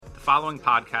following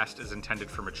podcast is intended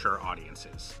for mature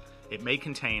audiences. It may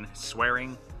contain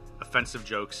swearing, offensive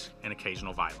jokes, and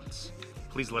occasional violence.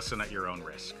 Please listen at your own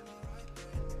risk.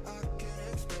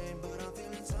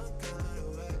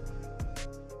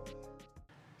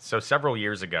 So several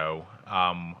years ago,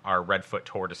 our redfoot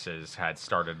tortoises had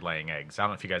started laying eggs. I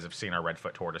don't know if you guys have seen our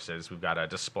redfoot tortoises. We've got a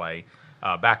display.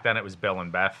 Back then it was Bill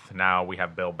and Beth. Now we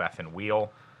have Bill, Beth, and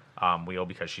Wheel. Wheel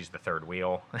because she's the third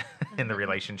wheel in the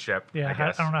relationship. Yeah, I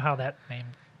guess. I don't know how that name.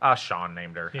 Sean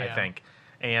named her, Yeah. I think.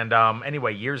 And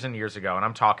anyway, years and years ago, and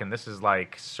I'm talking, this is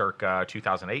like circa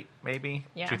 2008, maybe?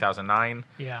 Yeah. 2009.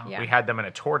 Yeah. Yeah. We had them in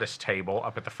a tortoise table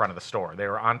up at the front of the store. They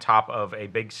were on top of a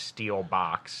big steel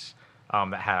box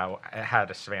that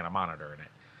had a Savannah monitor in it.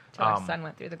 Till our son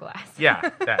went through the glass. Yeah,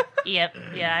 that Yep.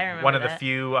 Yeah, I remember one of the that.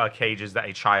 few cages that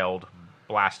a child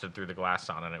blasted through the glass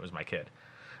on, and it was my kid.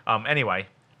 Anyway,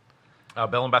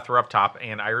 Bill and Beth were up top,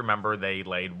 and I remember they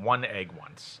laid one egg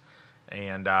once.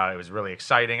 And it was really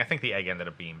exciting. I think the egg ended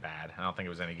up being bad. I don't think it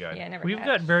was any good. Yeah, never We've hatched.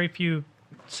 got very few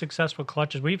successful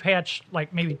clutches. We've hatched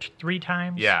like maybe 3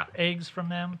 times eggs from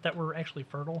them that were actually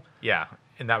fertile. Yeah,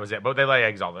 and that was it. But they lay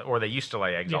eggs or they used to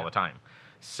lay eggs all Yeah. the time.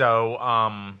 So,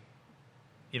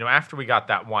 after we got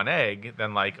that one egg,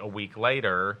 then like a week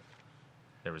later,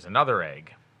 there was another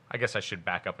egg. I guess I should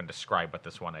back up and describe what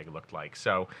this one egg looked like.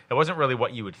 So it wasn't really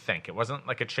what you would think. It wasn't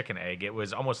like a chicken egg. It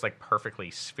was almost like perfectly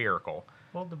spherical.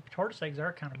 Well, the tortoise eggs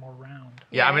are kind of more round.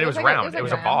 Yeah, I mean, it was like round. It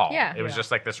was a round. ball. Yeah. It was Yeah.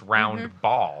 just like this round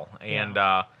ball. And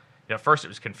at first it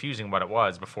was confusing what it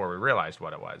was before we realized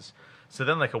what it was. So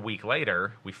then like a week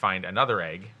later, we find another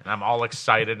egg, and I'm all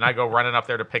excited, and I go running up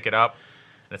there to pick it up,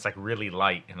 and it's like really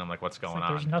light, and I'm like, what's going It's like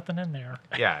on? there's nothing in there.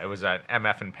 Yeah, it was an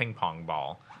MF and ping pong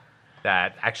ball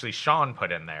that actually Sean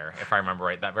put in there, if I remember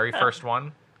right. That very first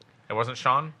one. It wasn't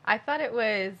Sean? I thought it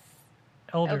was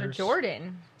Elder Elders.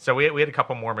 Jordan. So we had a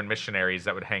couple Mormon missionaries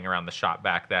that would hang around the shop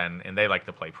back then, and they liked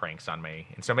to play pranks on me.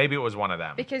 And so maybe it was one of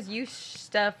them. Because you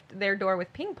stuffed their door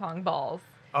with ping pong balls.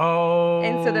 Oh,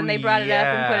 And so then they brought it up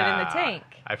and put it in the yeah. tank.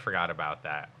 I forgot about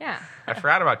that. Yeah. I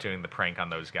forgot about doing the prank on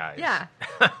those guys. Yeah.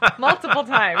 Multiple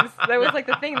times. That was like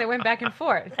the thing that went back and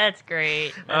forth. That's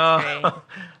great. That's great.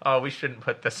 Oh, we shouldn't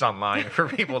put this online for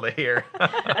people to hear.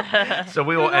 So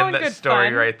we will It was all end that good story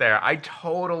fun. right there. I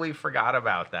totally forgot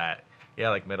about that. Yeah,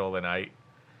 like middle of the night.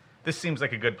 This seems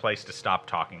like a good place to stop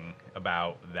talking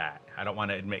about that. I don't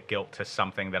want to admit guilt to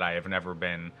something that I have never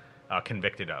been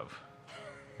convicted of.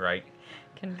 Right?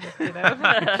 Convicted of.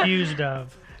 Accused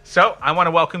of. So, I want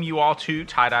to welcome you all to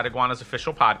Tie-Dyed Iguana's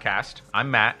official podcast. I'm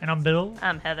Matt, And I'm Bill.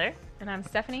 I'm Heather. And I'm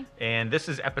Stephanie. and this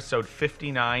is episode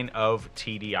 59 of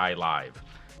TDI Live.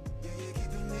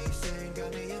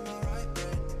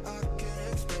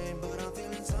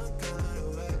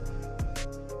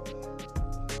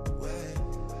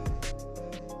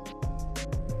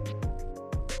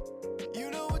 You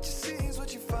know what you see is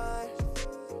what you find.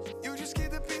 You just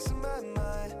keep the peace of my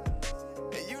mind.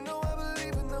 And you know I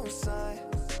believe in no sign.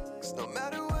 'Cause no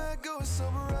matter where I go, it's so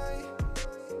bright.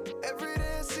 Every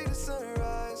day I see the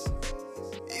sunrise.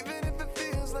 Even if it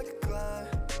feels like a climb.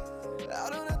 I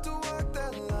don't have to walk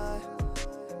that line.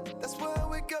 That's why I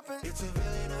wake up and it's a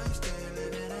really nice day.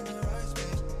 Living in the right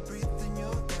space. Breathing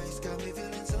your grace. Got me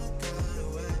feeling some kind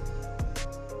of way.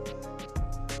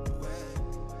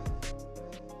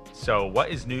 So, what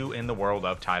is new in the world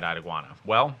of Tie-Dyed Iguana?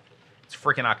 Well, it's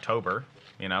freaking October.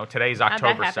 Today's that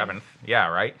October happen? 7th. Yeah,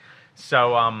 right?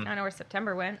 So, I don't know where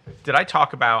September went. did I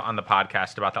talk about on the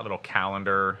podcast about that little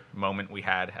calendar moment we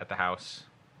had at the house?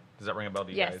 Does that ring a bell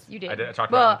to you Yes, guys? you did. I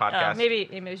talked well, about it on the podcast. maybe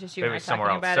it was just you Maybe and I it's somewhere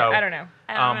talking else. about So, it. I don't know.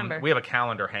 I don't remember. We have a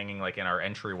calendar hanging like in our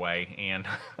entryway, and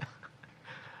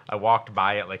I walked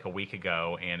by it like a week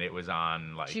ago, and it was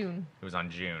on like June. It was on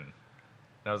June.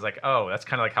 And I was like, oh, that's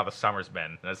kind of like how the summer's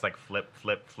been. And it's like flip,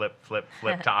 flip, flip, flip,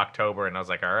 flip to October, and I was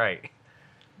like, all right,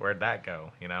 where'd that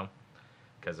go?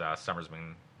 Because summer's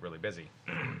been really busy,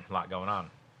 a lot going on.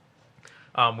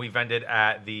 We vended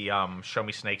at the Show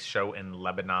Me Snakes show in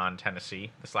Lebanon,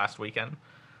 Tennessee this last weekend.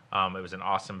 It was an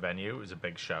awesome venue. It was a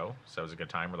big show, so it was a good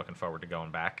time. We're looking forward to going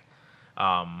back.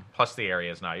 Plus, the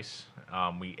area is nice.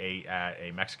 We ate at a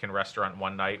Mexican restaurant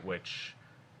one night, which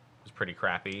was pretty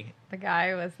crappy. The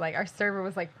guy was like, our server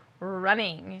was like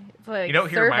running. It's like, You know what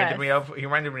he serve reminded us. me of? He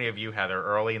reminded me of you, Heather,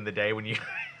 early in the day when you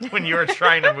when you were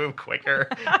trying to move quicker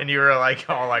and you were like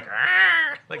all like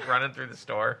 "Arr!" like running through the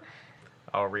store,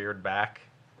 all reared back.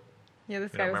 Yeah,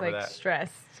 this You guy don't was like remember that?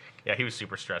 stressed. Yeah, he was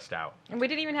super stressed out. And we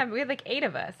had like 8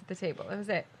 of us at the table. That was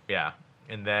it. Yeah.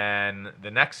 And then the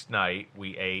next night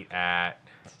we ate at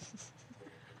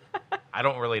I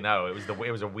don't really know. It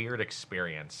was a weird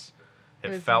experience. It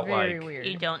was felt very like weird.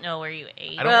 You don't know where you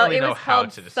ate. I don't well, really it know was how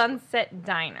called to describe. Sunset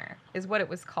Diner, is what it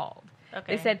was called.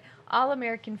 Okay. They said all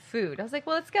American food. I was like,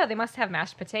 well, let's go. They must have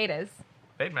mashed potatoes.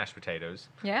 They had mashed potatoes,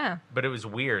 Yeah, but it was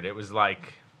weird. It was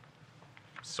like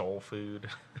soul food.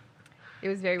 it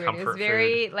was very weird. It Comfort was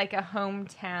very like a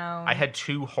hometown. I had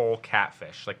 2 whole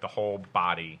catfish, like the whole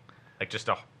body, like just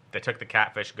a. They took the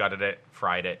catfish, gutted it,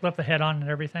 fried it. Left the head on and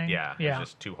everything. Yeah, it Yeah. was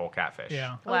just 2 whole catfish.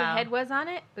 Yeah. Oh, Wow. the head was on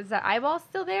it. Was the eyeball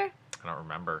still there? I don't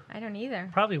remember. I don't either.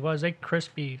 Probably was. They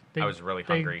crispy. They, I was really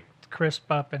they hungry.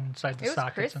 Crisp up inside the It was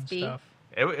sockets crispy. and stuff.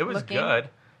 It was Looking. good,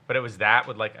 but it was that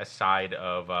with like a side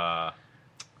of a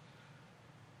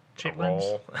Chitlins.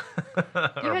 roll.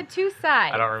 You had 2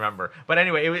 sides. I don't remember. But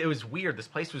anyway, it was weird. This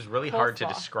place was really hard to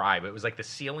Coleslaw. describe. It was like the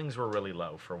ceilings were really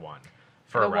low for one.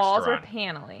 For The a walls were restaurant.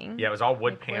 paneling. Yeah, it was all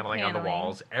wood Like wood paneling on the paneling.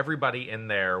 walls. Everybody in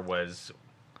there was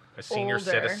a senior Older.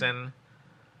 citizen.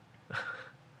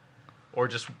 Or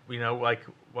just, like,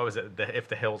 what was it? If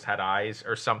the Hills Had Eyes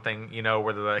or something,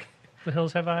 where they're like, The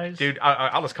hills have eyes. dude,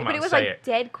 I'll just come But out it and was say like it.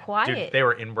 dead quiet. Dude, they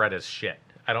were inbred as shit.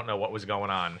 I don't know what was going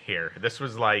on here. This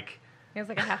was like, It was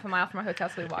like a half a mile from our hotel,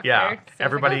 so we walked yeah, there. So I was like, "Oh,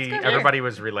 everybody, let's go here." everybody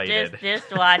was related.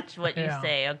 Just watch what you Yeah.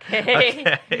 say,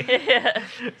 okay? Okay.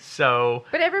 So,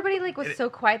 But everybody like was so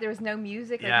quiet. There was no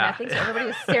music, like Yeah. nothing. So everybody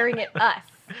was staring at us.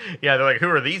 yeah, they're like, who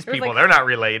are these There was, people? like, They're not There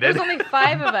related. was only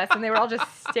 5 of us, and they were all just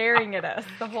staring at us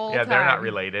the whole Yeah, time. they're not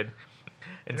related.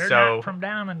 And They're so, not from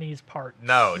down in these parts.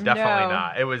 no, definitely No.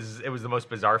 not. It was the most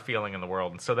bizarre feeling in the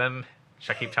world. And so then,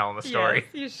 should I keep telling the story?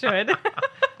 Yes, you should.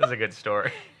 This is a good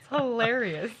story. It's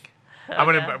hilarious. I'm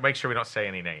gonna Okay. make sure we don't say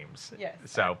any names. Yes.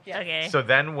 So, Yes. Okay. so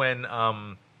then when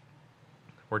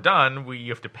we're done,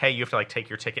 you have to pay. You have to like take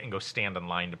your ticket and go stand in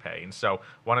line to pay. And so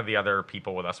one of the other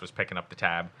people with us was picking up the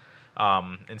tab.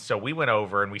 And so we went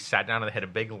over and we sat down and they had a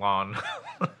big lawn.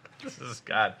 This is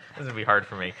gonna be hard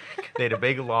for me. They had a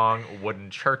big long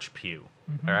wooden church pew.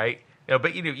 All right, but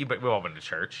we've all been to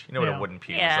church. You know what Yeah. a wooden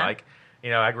pew Yeah. is like.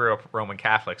 I grew up Roman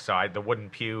Catholic, so the wooden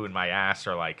pew and my ass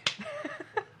are like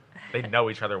they know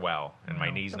each other well, and my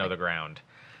knees know the ground.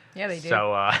 Yeah, they do.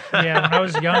 So Yeah, when I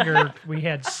was younger, we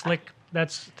had slick.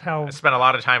 That's how I spent a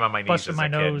lot of time on my knees busted as my a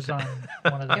nose kid. on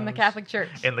one of those. in the Catholic Church.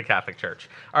 In the Catholic Church.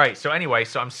 All right. So anyway,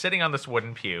 I'm sitting on this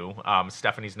wooden pew.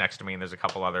 Stephanie's next to me, and there's a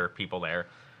couple other people there,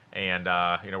 and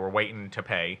we're waiting to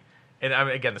pay. And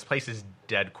again, this place is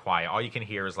dead quiet. All you can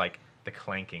hear is like the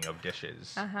clanking of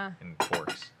dishes and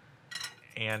forks.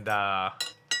 And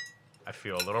I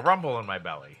feel a little rumble in my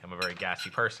belly. I'm a very gassy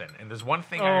person, and there's one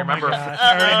thing I Oh my remember. gosh,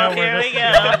 I already know where here this we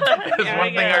is go. going. There's Here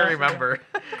one we thing I go. remember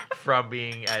from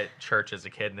being at church as a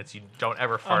kid, and it's you don't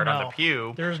ever fart on no. the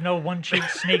pew. There's no one cheek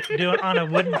sneak doing on a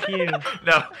wooden pew.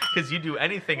 No, because you do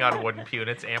anything on a wooden pew, and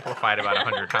it's amplified about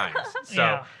 100 times. So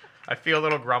Yeah. I feel a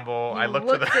little grumble. I look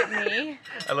Looked to at me.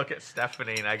 I look at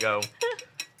Stephanie, and I go,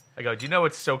 do you know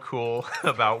what's so cool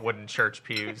about wooden church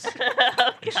pews?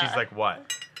 And she's like,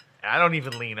 what? And I don't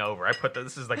even lean over. I put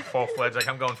this is like full fledged, like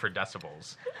I'm going for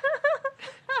decibels.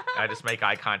 I just make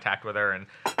eye contact with her and.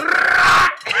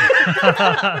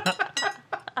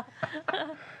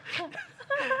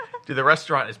 Dude, the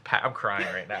restaurant is I'm crying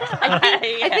right now.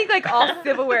 I think like all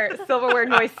silverware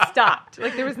noise stopped.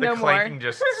 Like there was The no more. clanking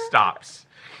just stops.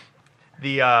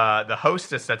 The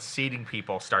hostess that's seating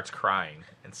people starts crying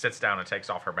and sits down and takes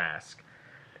off her mask,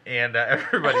 and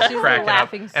everybody's She's cracking up.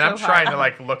 laughing And so I'm trying to hard.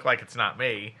 like look like it's not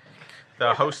me.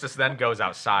 The hostess then goes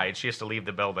outside. She has to leave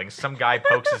the building. Some guy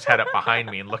pokes his head up behind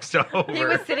me and looks over. He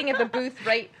was sitting at the booth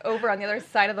right over on the other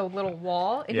side of the little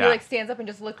wall, and Yeah. he like stands up and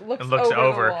just looks and looks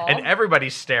over the wall. and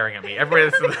everybody's staring at me. Everybody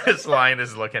that's in this line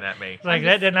is looking at me. Like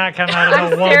that did not come out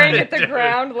I'm of no staring woman. at the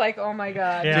ground like, oh my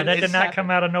god. Yeah, Dude, that did it's not come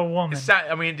out of no woman.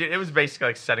 I mean, dude, it was basically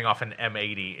like setting off an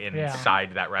M80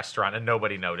 inside that restaurant and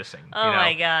nobody noticing. Oh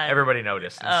my God. Everybody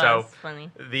noticed. And Oh, so that's funny.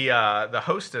 the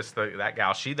hostess, that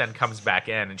gal, she then comes back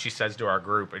in and she says to our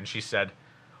group, and she said,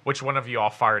 "Which one of you all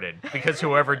farted? Because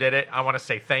whoever did it, I want to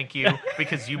say thank you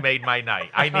because you made my night.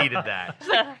 I needed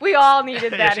that." We all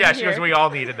needed that. Yeah, in she goes, here. "We all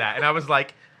needed that," and I was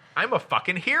like, "I'm a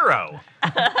fucking hero.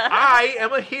 I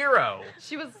am a hero.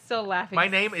 She was still laughing. My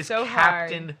name is so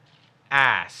Captain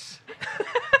Ass."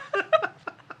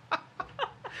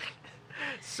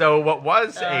 So what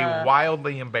was a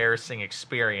wildly embarrassing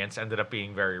experience ended up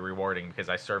being very rewarding because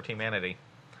I served humanity.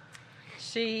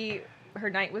 Her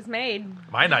night was made.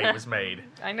 My night was made.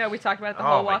 I know. We talked about it the Oh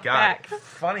whole my walk god! back.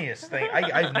 Funniest thing.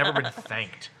 I've never been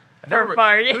thanked.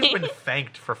 farting. Who's been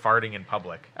thanked for farting in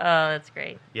public? Oh, that's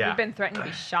great. Yeah, We've been threatened to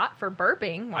be shot for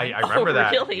burping. I once. remember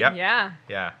that. really? Yep. Yeah.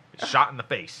 Yeah. Shot in the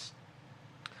face.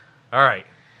 All right.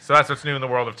 So that's what's new in the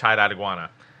world of tie-dyed iguana.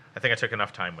 I think I took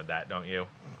enough time with that, don't you?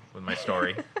 With my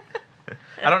story.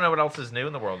 I don't know what else is new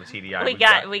in the world of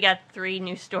TDI. We got 3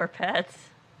 new store pets.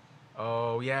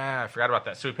 Oh, yeah, I forgot about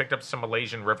that. So we picked up some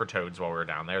Malaysian river toads while we were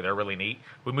down there. They're really neat.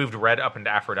 We moved Red up into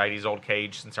Aphrodite's old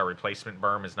cage since our replacement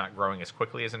Burm is not growing as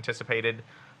quickly as anticipated.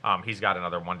 He's got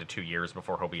another 1 to 2 years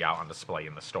before he'll be out on display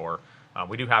in the store.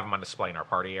 We do have him on display in our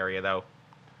party area, though.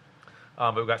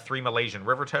 But we've got 3 Malaysian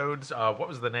river toads. What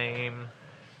was the name?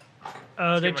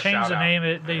 They changed the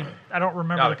name. I don't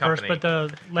remember the first, but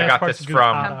the last got part's this Goose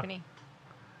from- Panda. Company.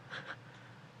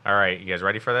 All right, you guys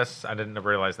ready for this? I didn't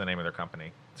realize the name of their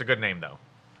company. It's a good name, though.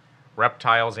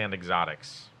 Reptiles and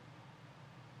Exotics.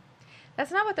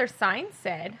 That's not what their sign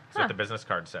said. That's what the business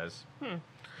card says.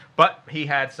 But he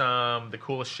had the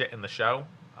coolest shit in the show.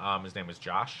 His name was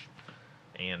Josh.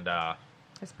 And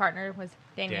His partner was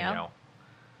Danielle.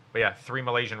 But yeah, 3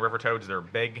 Malaysian river toads. They're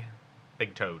big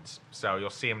toads. So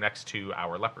you'll see them next to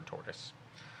our leopard tortoise.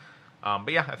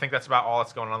 But yeah, I think that's about all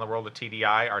that's going on in the world of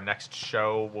TDI. Our next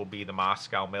show will be the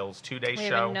Moscow Mills 2-day We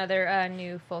show. have another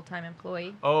new full-time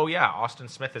employee. Oh, yeah. Austin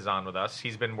Smith is on with us.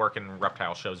 He's been working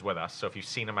reptile shows with us. So if you've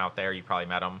seen him out there, you probably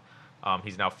met him.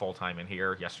 He's now full-time in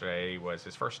here. Yesterday was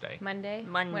his first day. Monday?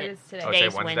 Monday. What is today? Oh, say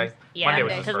Today's Wednesday? Wednesday. Yeah, Monday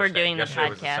was his because first we're day. doing the Yesterday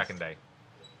was the podcast. second day.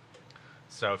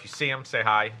 So if you see him, say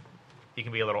hi. He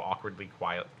can be a little awkwardly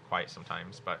quiet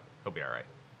sometimes, but he'll be all right.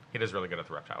 He does really good at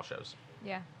the reptile shows.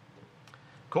 Yeah.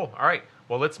 Cool. All right.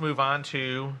 Well, let's move on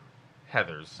to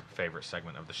Heather's favorite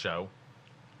segment of the show.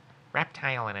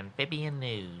 Reptile and amphibian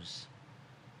news.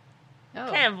 Oh,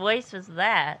 What kind of voice was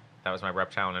that? That was my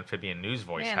reptile and amphibian news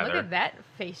voice, man, Heather. look at that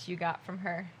face you got from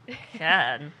her.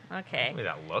 God. Okay. Give me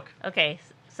that look. Okay,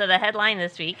 so the headline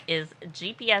this week is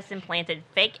GPS-implanted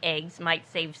fake eggs might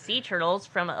save sea turtles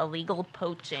from illegal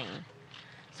poaching.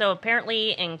 So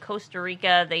apparently in Costa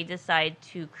Rica, they decide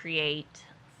to create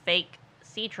fake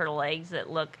sea turtle eggs that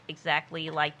look exactly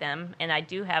like them. And I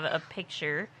do have a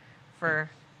picture for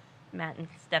Matt and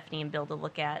Stephanie and Bill to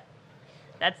look at.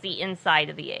 That's the inside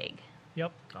of the egg.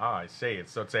 Yep. Ah, I see.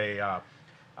 So it's a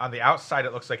on the outside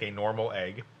it looks like a normal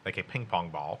egg, like a ping pong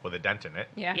ball with a dent in it.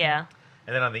 Yeah. Yeah.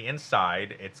 And then on the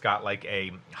inside, it's got like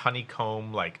a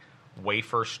honeycomb like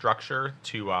wafer structure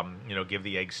to give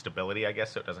the egg stability, I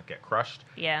guess, so it doesn't get crushed.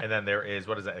 Yeah. And then there is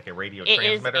what is that, like a radio It is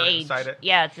transmitter aged. inside it?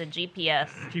 Yeah, it's a GPS.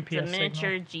 GPS It's a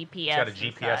miniature signal. GPS. It's got a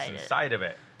GPS inside it. inside of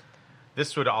it.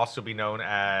 This would also be known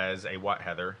as a what,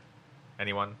 Heather?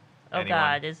 Anyone? Oh Anyone?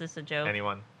 God, is this a joke?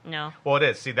 Anyone? No. Well, it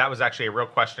is. See, that was actually a real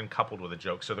question coupled with a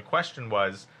joke. So the question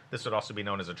was, this would also be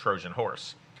known as a Trojan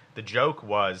horse. The joke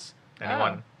was,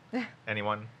 anyone?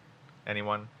 Anyone?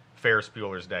 Anyone? Ferris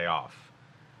Bueller's Day Off,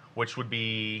 which would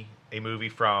be a movie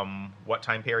from what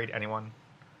time period? Anyone?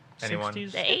 Anyone?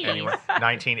 60s? The 80s. Anyone?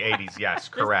 1980s. Yes,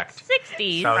 correct.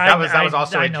 60s. So that was I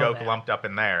also a know joke that. lumped up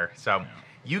in there. So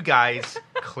you guys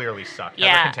clearly suck.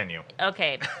 Yeah. Heather, continue.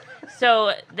 Okay.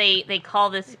 So they call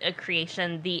this a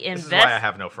creation the This is why I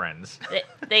have no friends.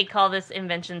 they call this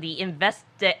invention the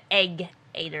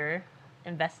investigator.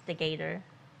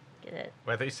 Get it?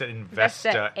 Well, I thought you said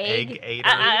Investa egg egg. aider.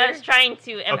 I was trying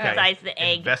to emphasize the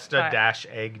egg. Investa part. dash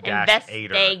egg dash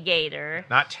aider. Investigator.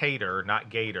 Not tater, not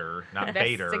gator, not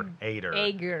baiter, aider.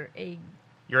 Egg.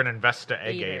 You're an Investa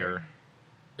egg Aider. aider.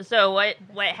 So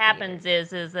what happens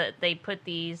is that they put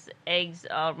these eggs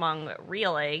among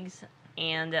real eggs,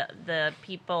 and the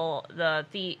people they're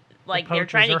Poachers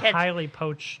trying to are catch. highly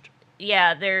poached.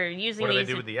 Yeah, they're using What do they these.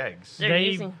 do with the eggs? They're They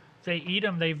using. they eat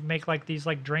them. They make like these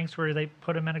like drinks where they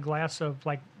put them in a glass of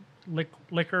like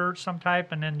liquor some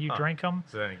type, and then you Huh. drink them.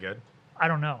 Is that any good? I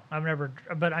don't know. I've never,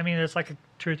 but I mean, it's like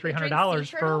 $200 or drink $300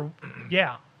 sea for turtle?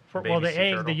 yeah. For Baby well, the sea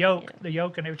egg, turtle. the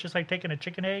yolk, and it was just like taking a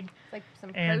chicken egg Like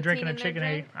some and drinking a protein in chicken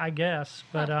their egg, drink? I guess.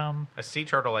 But A sea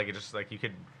turtle egg is just like you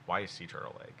could. Why a sea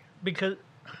turtle egg? because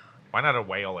Why not a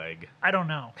whale egg? I don't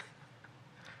know.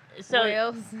 So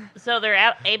Whales. so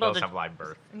they're able Those to. have live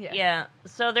birth. Yeah,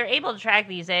 so they're able to track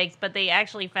these eggs, but they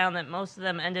actually found that most of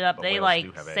them ended up But they whales like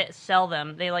do have eggs. sell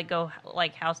them. They like go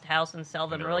like house to house and sell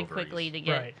them their really ovaries. quickly to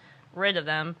get Right. rid of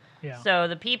them. Yeah. So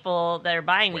the people that are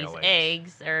buying Whale these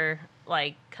eggs. eggs are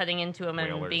like cutting into them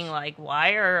and Whalers. being like,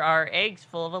 "Why are our eggs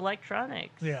full of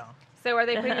electronics?" Yeah. So are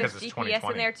they putting Because this it's GPS in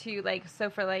 2020. there to like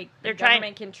for like They're the trying-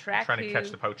 government can track Trying to who-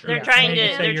 catch the poacher. They're Yeah. trying Maybe to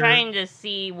say they're you're- trying to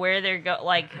see where they're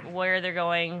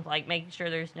going, like making sure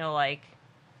there's no like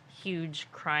huge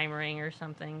crime ring or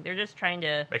something. They're just trying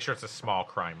to. Make sure it's a small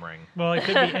crime ring. Well, it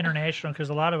could be international because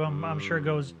a lot of them, I'm sure,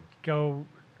 go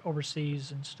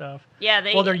overseas and stuff. Yeah,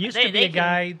 they. Well, there used to be they a can-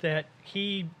 guy that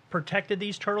he protected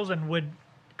these turtles and would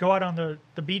go out on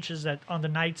the beaches on the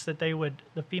nights that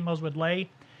the females would lay,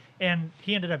 and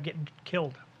he ended up getting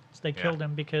killed. So they Yeah. killed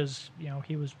him because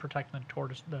he was protecting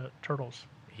the turtles.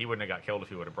 He wouldn't have got killed if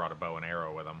he would have brought a bow and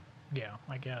arrow with him. Yeah,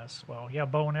 I guess. Well, yeah,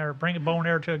 bow and arrow. Bring a bow and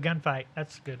arrow to a gunfight.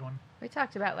 That's a good one. We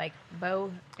talked about like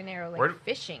bow and arrow, like Where-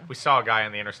 fishing. We saw a guy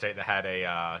on the interstate that had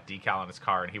a decal on his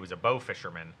car, and he was a bow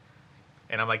fisherman.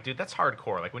 And I'm like, dude, that's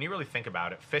hardcore. Like, when you really think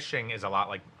about it, fishing is a lot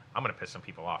like... I'm going to piss some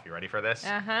people off. You ready for this?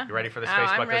 Uh-huh. You ready for this, Oh, Facebook?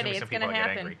 I'm There's ready. gonna be some It's people gonna that get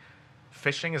happen. angry.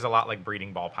 Fishing is a lot like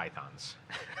breeding ball pythons.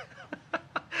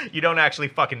 You don't actually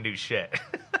fucking do shit.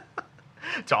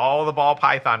 To all the ball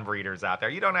python breeders out there,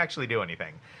 you don't actually do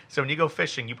anything. So when you go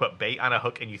fishing, you put bait on a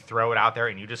hook and you throw it out there,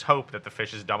 and you just hope that the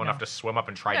fish is dumb enough to swim up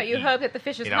and try No, to you eat. hope that the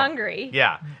fish is you know? hungry.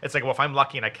 Yeah. It's like, well, if I'm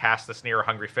lucky and I cast this near a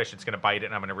hungry fish, it's going to bite it,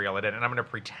 and I'm going to reel it in, and I'm going to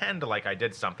pretend like I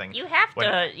did something. You have When-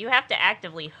 to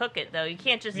actively hook it though. You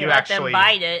can't just You let actually- them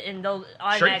bite it and they'll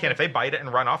Sure you can. If they bite it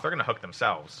and run off, they're going to hook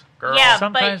themselves. Girl. Yeah,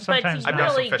 Sometimes but not. to I've done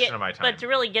some really fishing get, in my time. but to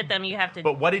really get them, you have to.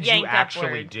 But what did you yank actually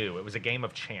upward. do? It was a game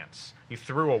of chance. You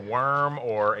threw a worm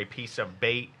or a piece of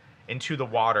bait into the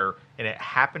water, and it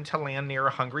happened to land near a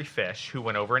hungry fish who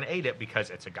went over and ate it because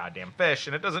it's a goddamn fish,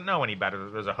 and it doesn't know any better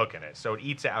that there's a hook in it. So it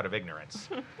eats it out of ignorance.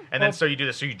 And then so you do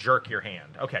this, so you jerk your hand.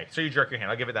 Okay, so you jerk your hand.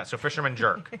 I'll give it that. So fishermen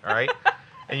jerk, all right?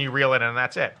 And you reel it in, and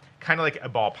that's it. Kind of like a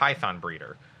ball python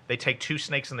breeder. They take two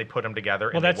snakes and they put them together.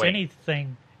 Well, and they that's wait.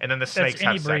 anything. And then the That's snakes any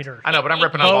have sex. breeder. I know, but I'm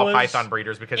ripping on all Boas- python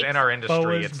breeders because in our industry,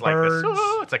 boas, it's like this. birds.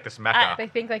 Oh, it's like this mecca. They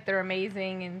think like they're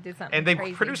amazing and did something And they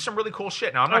crazy. produce some really cool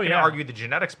shit. Now, I'm not Oh, going to yeah. argue the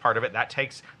genetics part of it. That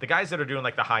takes the guys that are doing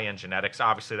like the high end genetics.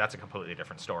 Obviously, that's a completely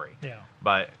different story. Yeah.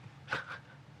 But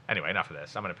anyway, enough of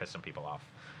this. I'm going to piss some people off.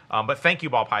 But thank you,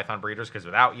 ball python breeders, because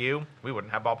without you, we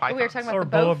wouldn't have ball pythons. We were talking about Or the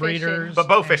bow boa fishing. breeders. But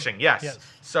bow And- fishing, yes. yes.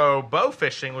 So bow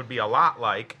fishing would be a lot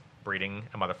like breeding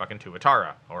a motherfucking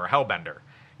tuatara or a hellbender.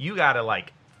 You got to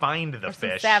like find the Or some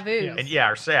fish. savus. And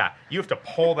you have to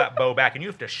pull that bow back and you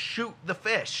have to shoot the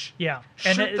fish. Yeah.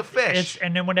 Shoot and the fish.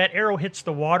 And then when that arrow hits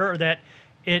the water, that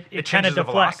it kind changes of the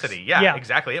deflects. velocity. Yeah,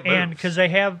 exactly. It And moves. because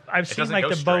I've seen doesn't like go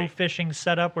the bow straight. fishing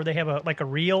setup where they have a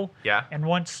reel. Yeah. And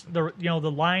once the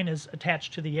line is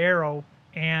attached to the arrow,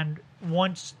 and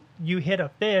once you hit a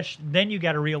fish, then you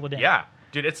got to reel it in. Yeah.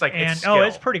 Dude, it's like, And it's skill.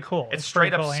 it's pretty cool. It's pretty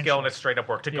straight up cool, skill and actually. it's straight up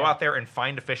work. To go Yeah. out there and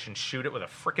find a fish and shoot it with a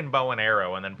freaking bow and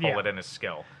arrow and then pull Yeah. it in is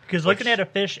skill. Because looking at a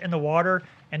fish in the water,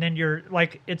 and then you're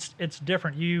like, it's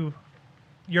different.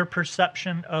 Your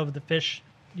perception of the fish,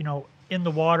 in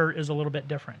the water is a little bit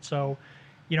different. So,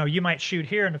 you might shoot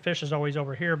here, and the fish is always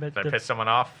over here. But Did I piss someone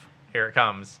off? Here it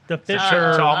comes. the fish To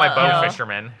are all my bow yeah.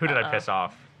 fishermen, who did I piss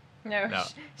off? No, No.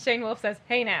 Shane Wolf says,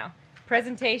 "Hey now,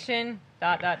 presentation, ...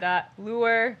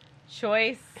 lure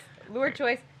choice,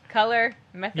 color,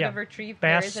 method Yeah. of retrieve.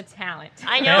 Bass. There is a talent."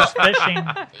 I know. Bass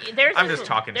fishing. There's I'm this- just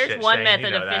talking There's shit, one Shane, method you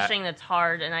know of that. fishing that's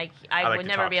hard, and I like would to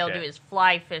never talk be able shit. to do is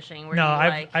fly fishing. Where No,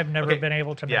 you I've never Okay. been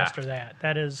able to Yeah. master that.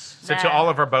 That is So to That- all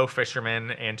of our bow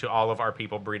fishermen and to all of our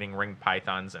people breeding ring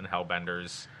pythons and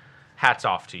hellbenders, hats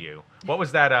off to you. What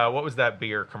was that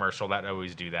beer commercial that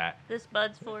always do that? this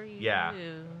bud's for you. Yeah.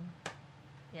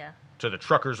 Yeah. To the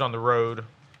truckers on the road,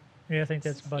 yeah, I think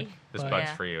that's this but- bud's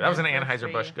Yeah, for you. That was an this bud's for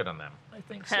Anheuser-Busch. you. Good on them. I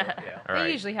think so. Yeah. All They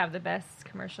right. usually have the best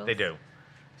commercials. They do.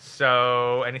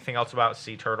 So, anything else about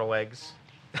sea turtle eggs?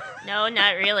 No,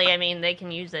 not really. I mean, they can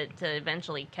use it to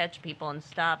eventually catch people and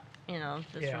stop,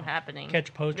 this Yeah. from happening.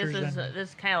 Catch poachers This is and- this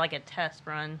is kind of like a test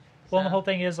run. Well, and the so. whole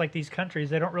thing is like these countries,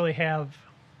 they don't really have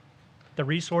the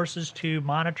resources to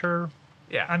monitor.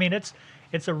 Yeah. I mean, it's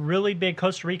a really big.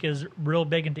 Costa Rica is real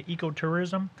big into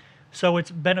ecotourism, so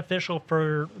it's beneficial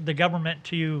for the government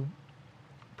to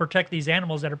protect these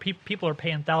animals that are people are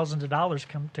paying thousands of dollars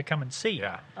to come and see.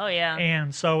 Yeah. Oh yeah.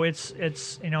 And so it's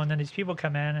and then these people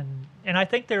come in and I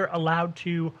think they're allowed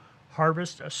to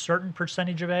harvest a certain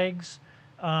percentage of eggs.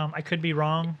 I could be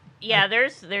wrong. Yeah,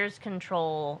 there's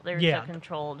control. There's Yeah. a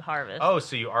controlled harvest. Oh,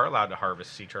 so you are allowed to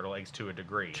harvest sea turtle eggs to a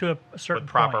degree. To a certain with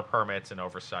proper point. permits and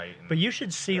oversight. And, But you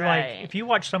should see Right. like if you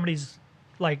watch somebody's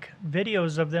like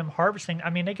videos of them harvesting. I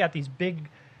mean, they got these big,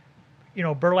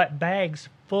 burlap bags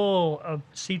full of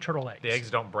sea turtle eggs. the eggs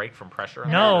don't break from pressure.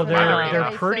 No, They're- they're Are they're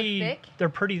they so pretty thick? they're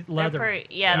pretty they're leather. pretty,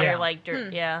 Yeah. they're like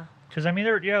dirt. Yeah, Because I mean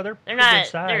they're they're pretty not. good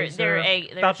size. Their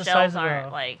about the size shells of aren't a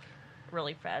like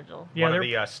really fragile. yeah. One of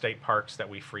They're the state parks that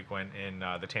we frequent in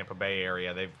the Tampa Bay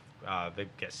area, they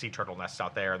get sea turtle nests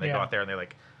out there, and they go Yeah. out there and they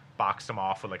like box them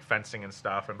off with like fencing and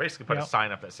stuff, and basically put a Yep.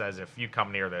 sign up that says, "If you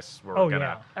come near this, we're oh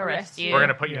gonna yeah. Arrest you. we're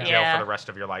gonna put you in Yeah. jail Yeah. for the rest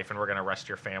of your life, and we're gonna arrest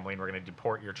your family, and we're gonna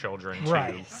deport your children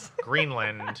Right. to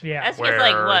Greenland, Yeah. That's where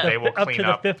just like what? they will up to clean the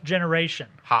up 5th generation.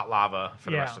 hot lava for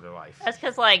the Yeah. rest of their life." That's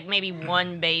because like maybe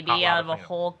one baby Hot out of lava a cleanup.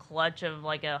 whole clutch of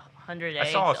like 100 I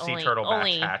eggs. saw a sea only, turtle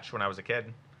only, batch hatch when I was a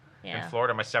kid. Yeah. In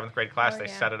Florida, my 7th grade class, Oh, they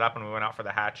yeah. set it up and we went out for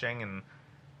the hatching, and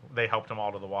they helped them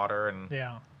all to the water. And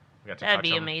Yeah. We got to That'd touch be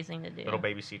them. amazing to do. Little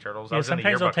baby sea turtles. I Yeah, was in the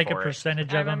sometimes they'll yearbook take a for it.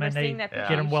 percentage I of them remember and they seeing that get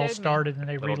picture them you well showed me. started and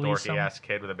they Little release them. dorky-ass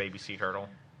kid with a baby sea turtle.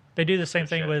 They do the same Good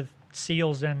thing shit. with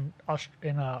seals in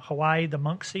Hawaii, the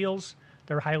monk seals.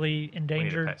 They're highly We need a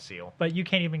endangered, pet seal. but you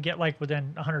can't even get like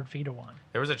within 100 feet of one.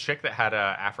 There was a chick that had a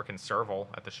African serval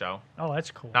at the show. Oh,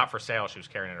 that's cool. Not for sale. She was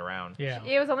carrying it around. Yeah.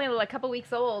 It was only like a couple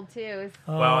weeks old too. It was-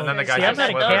 Well, and then the see, guys I'm at not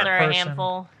a Slither- Those cat are a person.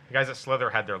 handful. The guys at Slither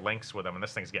had their lynx with them, and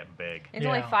this thing's getting big. It's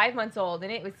only Yeah. 5 months old,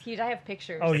 and it was huge. I have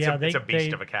pictures. Oh It's yeah, a- it's a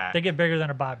beast of a cat. They get bigger than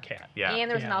a bobcat. Yeah. And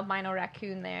there was an Yeah. albino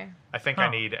raccoon there. I think Huh. I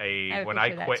need I have a when picture I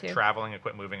of that, quit too. traveling and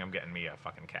quit moving, I'm getting me a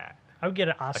fucking cat. I would get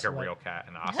an Like a ocelot. real cat,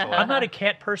 an ocelot. I'm not a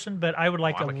cat person, but I would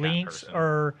like I'm a a cat lynx person.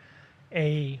 or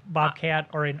a bobcat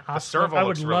or an ocelot. serval I would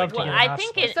looks really love to cool. get Well, an I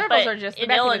think ocelot. it. servals But are just in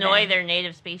back in the Illinois, day. they're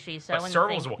native species, so I But wouldn't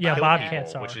servals think. will Yeah, kill bobcats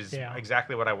people, are, which is yeah.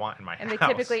 exactly what I want in my And house. they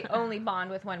typically only bond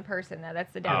with one person. Now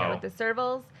that's the downer Oh. with the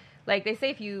servals. Like they say,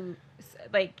 if you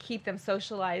like keep them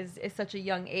socialized at such a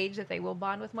young age that they will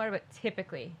bond with more, but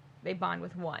typically they bond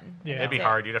with one. Yeah. It'd be That's it.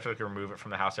 hard. You'd have to like, remove it from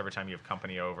the house every time you have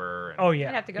company over. And Oh yeah,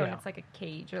 You'd have to go and yeah. it's like a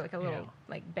cage or like a little Yeah.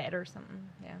 like bed or something.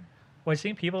 Yeah. Well, I've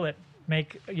seen people that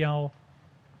make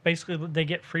basically they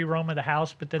get free roam of the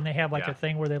house, but then they have like Yeah. a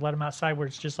thing where they let them outside where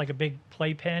it's just like a big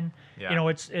playpen. Yeah.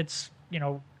 It's It's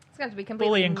going to be fully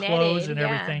completely enclosed netted,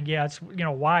 and everything. Yeah, it's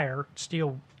wire,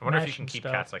 steel. I wonder if you mesh can and keep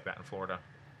stuff. cats like that in Florida.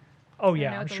 Oh I yeah,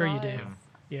 know I'm what the sure you law do. is.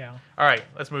 Yeah. All right,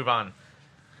 let's move on.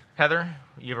 Heather,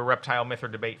 you have a reptile myth or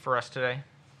debate for us today?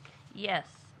 Yes,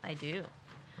 I do.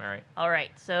 All right. All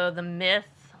right, so the myth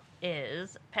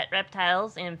is pet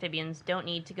reptiles and amphibians don't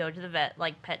need to go to the vet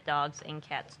like pet dogs and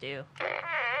cats do.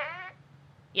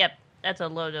 Yep, that's a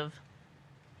load of.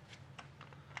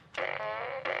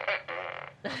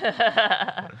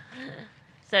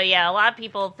 So yeah, a lot of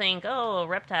people think, oh,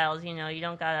 reptiles, you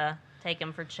don't gotta take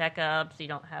them for checkups. You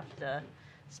don't have to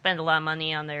spend a lot of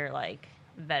money on their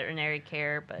veterinary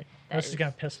care, but This is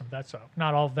going to piss some vets off.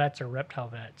 Not all vets are reptile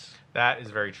vets. That is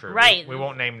very true. Right. We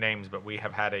won't name names, but we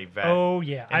have had a vet Oh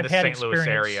yeah, in I've the had St. Louis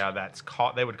experience. area that's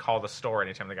they would call the store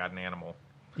anytime they got an animal.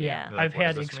 Yeah, Yeah. Like, I've what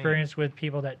had does this mean? experience with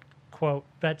people that quote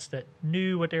vets that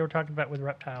knew what they were talking about with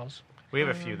reptiles. We have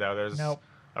a few though. There's Nope.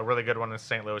 a really good one in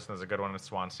St. Louis, and there's a good one in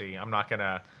Swansea. I'm not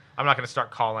gonna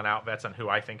start calling out vets on who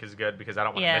I think is good because I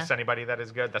don't want to Yeah. miss anybody that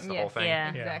is good. That's the whole thing. Yeah.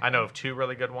 Exactly. I know of 2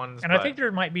 really good ones. And but I think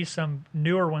there might be some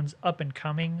newer ones up and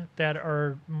coming that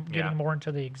are getting Yeah. more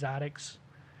into the exotics.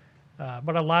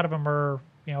 But a lot of them are,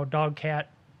 dog, cat,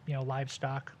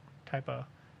 livestock type of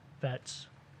vets,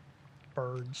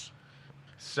 birds,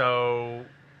 so.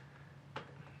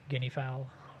 guinea fowl.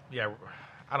 Yeah,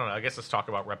 I don't know. I guess let's talk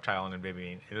about reptile and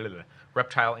amphibian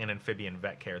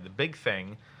vet care. The big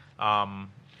thing,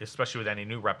 especially with any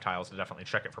new reptiles, to definitely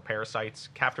check it for parasites.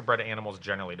 Captive bred animals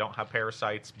generally don't have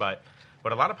parasites, but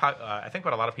I think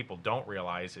what a lot of people don't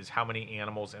realize is how many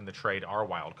animals in the trade are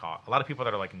wild caught. A lot of people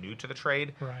that are new to the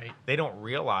trade, Right. they don't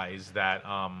realize that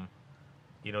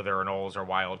their anoles are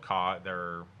wild caught.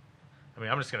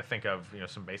 I'm just going to think of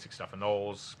some basic stuff: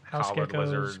 anoles, House collared geckos,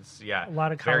 lizards, yeah, a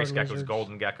lot of various collared geckos, lizards.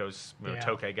 golden geckos, Yeah.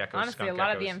 tokay geckos, Honestly, a skunk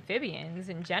lot of geckos. the amphibians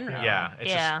in general. Yeah,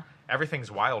 it's Yeah. just everything's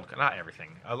wild. Not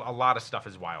everything. A lot of stuff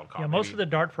is wild caught. Yeah, most of the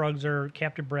dart frogs are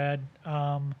captive bred.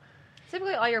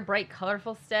 Typically, all your bright,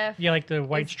 colorful stuff. Yeah, like the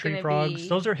white It's tree gonna frogs. be-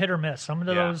 Those are hit or miss. Some of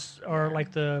Yeah. those are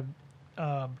like the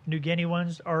New Guinea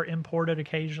ones are imported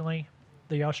occasionally.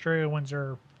 The Australia ones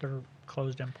they're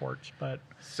closed imports, but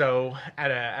So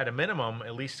at a minimum,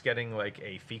 at least getting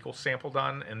a fecal sample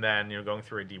done and then going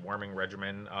through a deworming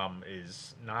regimen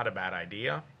is not a bad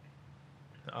idea.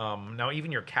 Now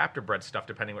even your captive bred stuff,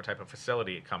 depending what type of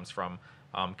facility it comes from,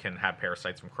 can have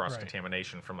parasites from cross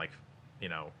contamination from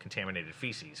contaminated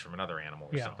feces from another animal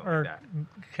or something or like that.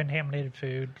 contaminated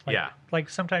food. Yeah. Like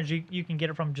sometimes you can get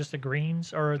it from just the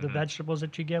greens or Mm-hmm. the vegetables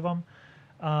that you give them.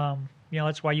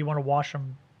 That's why you want to wash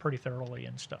them pretty thoroughly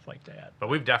and stuff like that. But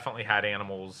we've definitely had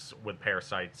animals with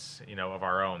parasites, of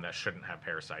our own that shouldn't have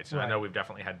parasites. And I Right. know we've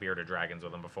definitely had bearded dragons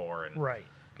with them before. And, Right.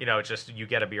 it's just you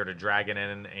get a bearded dragon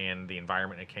in and the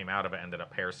environment it came out of it ended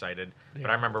up parasited. But Yeah.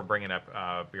 I remember bringing up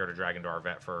a bearded dragon to our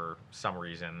vet for some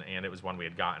reason, and it was one we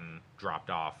had gotten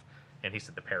dropped off. And he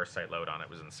said the parasite load on it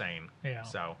was insane. Yeah.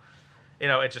 So,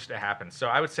 it happens. So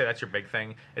I would say that's your big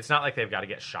thing. It's not like they've got to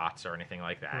get shots or anything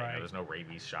like that. Right. There's no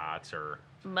rabies shots or...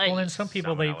 But Well, then some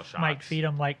people they Salmonella might shots. feed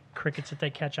them like crickets that they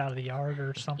catch out of the yard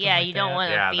or something. yeah, like you don't that. want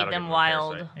to Yeah, feed that'll them give them a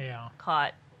wild parasite. Yeah.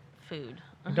 caught food.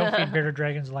 Don't feed bearded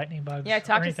dragons lightning bugs. Yeah, I or talked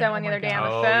to anything. someone Oh the my other day God. on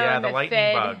the Oh, phone yeah, the that lightning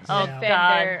fed, bugs. Oh, that fed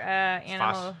God. their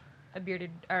animal a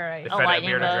bearded or They a, fed a lightning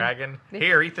bearded bug. dragon. They-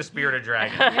 Here, eat this bearded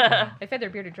dragon. they fed their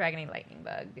bearded dragon a lightning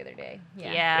bug the other day.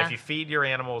 Yeah. If you feed your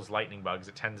animals lightning bugs,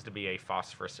 it tends to be a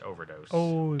phosphorus overdose.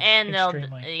 Oh, And they'll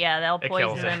extremely. they'll it poison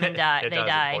kills them it. and die. It They does.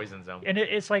 die. It poisons them. And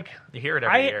it's like You hear it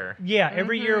every year. Yeah,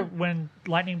 every year when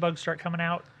lightning bugs start coming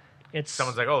out, it's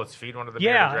Someone's like, "Oh, let's feed one of the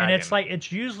bearded yeah, dragon." and it's like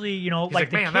it's usually He's like like,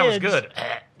 the "Man, kids. that was good."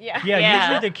 Yeah. Yeah, Yeah.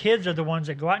 usually the kids are the ones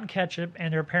that go out and catch it,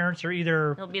 and their parents are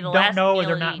either It'll be the don't last know or meal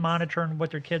they're he not eats. monitoring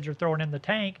what their kids are throwing in the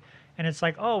tank. And it's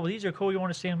like, oh, well, these are cool. You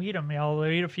want to see them eat them? They'll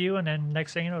eat a few, and then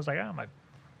next thing you know, it's like, oh my,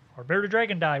 our bearded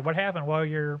dragon died. What happened? Well,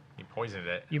 You poisoned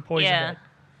it. you poisoned Yeah. it.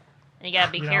 And you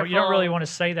gotta be You know, careful. you don't really want to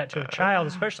say that to a child,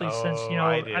 especially since Oh, you know.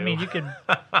 I do. mean, you could.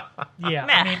 Yeah,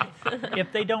 I mean,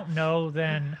 if they don't know,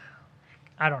 then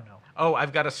I don't know. Oh,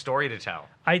 I've got a story to tell.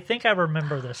 I think I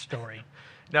remember this story.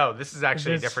 No, this is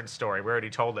actually this- a different story. We already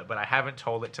told it, but I haven't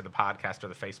told it to the podcast or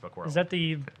the Facebook world. Is that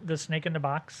the snake in the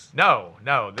box? No,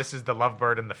 this is the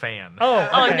lovebird and the fan. Oh,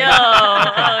 Oh okay. no!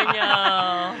 Oh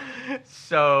no!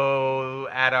 So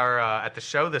at our at the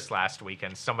show this last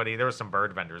weekend, there was some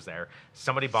bird vendors there.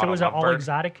 Somebody bought So it was a an all lovebird.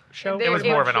 exotic show. They- It was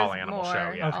more of an just all-animal more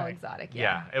show, yeah. All Okay. exotic.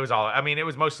 Yeah, it was all. I mean, it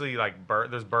was mostly like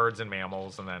there's birds and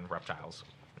mammals, and then reptiles.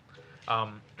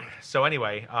 So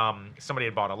anyway, somebody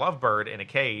had bought a lovebird in a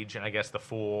cage, and I guess the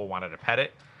fool wanted to pet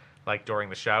it, like during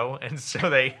the show, and so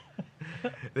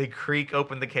they creak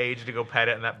open the cage to go pet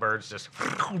it, and that bird's just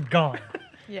Gone.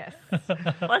 Yes.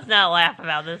 Let's not laugh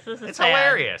about this. This is it's sad.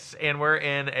 hilarious. And we're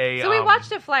in a So we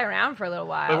watched it fly around for a little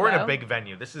while. but we're in though. a big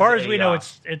venue. This is As far as a, we know,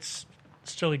 it's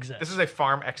still exists. this is a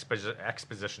farm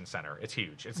exposition center. It's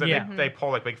huge. It's Yeah. they pull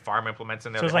like big farm implements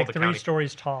in there. so it's They hold like the 3 county-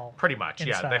 stories tall. Pretty much,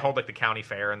 yeah. They inside. hold like the county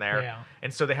fair in there, Yeah.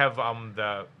 and so they have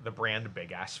the brand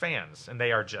Big Ass Fans, and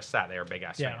they are just that. They are Big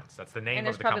Ass Yeah. Fans. That's the name And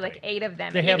of there's the probably company. like 8 of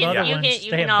them. They have You other can, you ones. can,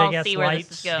 you They can have all big-ass see where lights.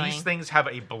 this is going. These things have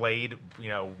a blade,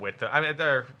 with I mean,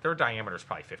 their diameter is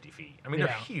probably 50 feet. I mean, they're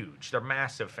Yeah. huge. They're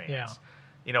massive fans.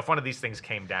 Yeah. If one of these things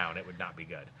came down, it would not be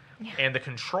good. And the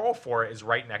control for it is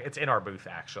right next. It's in our booth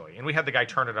actually, and we had the guy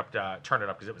turn it up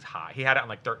because it was high. He had it on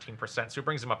like 13%, so it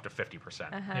brings them up to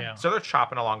 50%. Yeah. So they're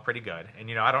chopping along pretty good.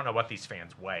 And I don't know what these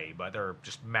fans weigh, but they're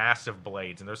just massive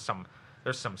blades, and there's some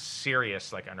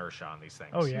serious like inertia on these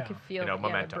things. Oh, You yeah. could feel You know, the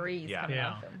momentum. breeze Yeah. coming Yeah.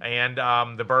 off them.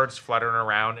 And the bird's fluttering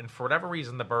around, and for whatever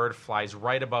reason, the bird flies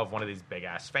right above one of these big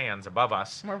ass fans above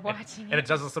us. We're And- watching and it. it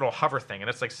does this little hover thing, and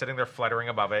it's like sitting there fluttering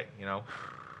above it,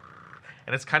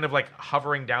 and it's kind of like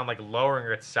hovering down, like lowering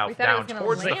We itself thought it down was going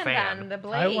towards to the land fan. on the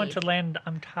blade. I want to land.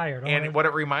 I'm tired. And what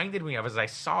it reminded me of is I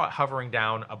saw it hovering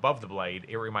down above the blade.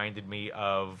 It reminded me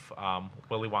of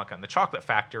Willy Wonka and the Chocolate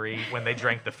Factory when they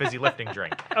drank the fizzy lifting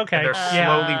drink. Okay, And they're yeah.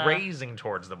 slowly raising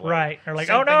towards the blade. Right. They're like,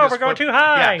 Same "Oh, thing, no, just we're going flip- too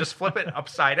high." Yeah, just flip it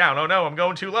upside down. Oh no, I'm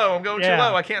going too low. I'm going Yeah. too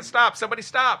low. I can't stop. Somebody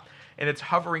stop. And it's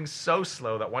hovering so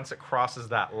slow that once it crosses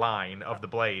that line of the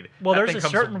blade, well, that there's thing a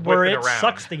comes certain where whipping it around.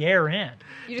 sucks the air in.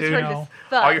 You just Dude, heard you this know,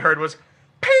 thud. All you heard was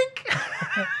pink.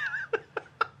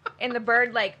 And the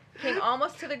bird came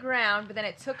almost to the ground, but then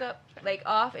it took up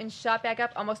off and shot back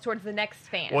up almost towards the next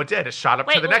fan. Well, it did. It shot up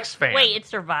to the next fan. Wait, it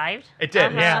survived? It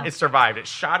did. Yeah. It survived. It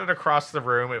shot it across the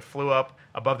room. It flew up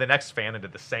above the next fan and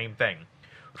did the same thing.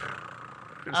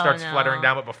 It starts no. fluttering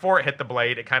down, but before it hit the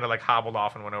blade, it kind of like hobbled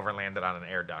off and went over and landed on an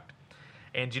air duct.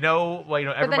 And But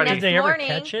the everybody. next Did they ever morning,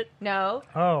 catch it? No.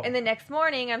 Oh. And the next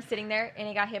morning, I'm sitting there, and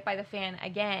it got hit by the fan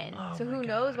again. Oh, so my who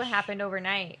knows what gosh. happened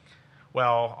overnight?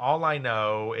 Well, all I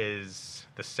know is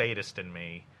the sadist in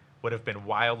me would have been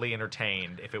wildly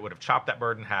entertained if it would have chopped that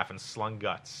bird in half and slung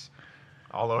guts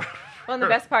all over. Well, and the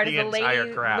best part is the entire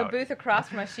lady, crowd. the booth across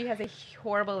from us, she has a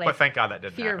horrible But thank God that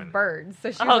didn't fear happen. of birds,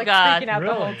 so she Oh, was God. freaking out the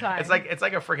Really? whole time. It's like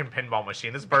a freaking pinball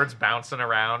machine. This bird's bouncing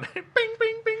around. bing, bing,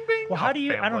 bing, bing. Well, how off do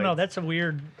you? fan I don't know.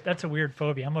 blades. That's a weird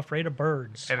phobia. I'm afraid of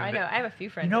birds. And I know. I have a few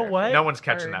friends. You know that are what? afraid No of one's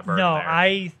catching that bird. No, there.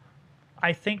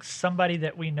 I think somebody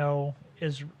that we know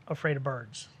is afraid of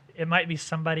birds. It might be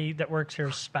somebody that works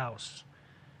here's spouse.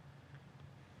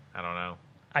 I don't know.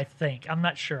 I think. I'm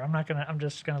not sure. I'm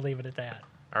just gonna leave it at that.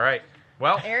 All right.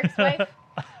 Well, Eric's wife.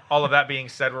 all of that being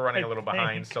said, we're running I a little think.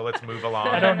 behind, so let's move along.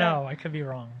 I don't know. I could be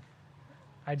wrong.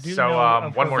 I do So, know.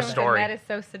 of one more her- Something story. That is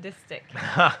so sadistic.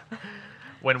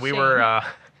 when we Shame.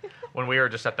 were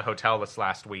just at the hotel this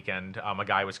last weekend, a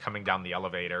guy was coming down the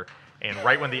elevator, and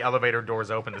right when the elevator doors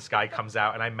open, this guy comes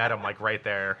out, and I met him like right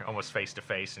there, almost face to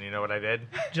face. And you know what I did?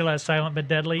 Gillette Silent but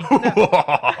Deadly.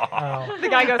 Oh. The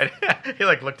guy goes, He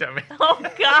like looked at me. Oh,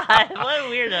 God. What a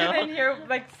and weirdo. then here,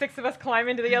 like 6 of us climb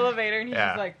into the elevator, and he's Yeah.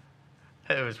 just like,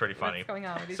 It was pretty funny. "What's going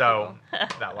on with these So people?"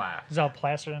 that laugh. He's all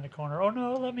plastered in the corner. Oh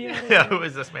no, let me out. Yeah, who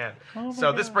is this man? Oh my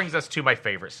So this gosh. brings us to my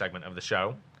favorite segment of the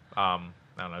show.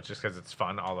 I don't know, just because it's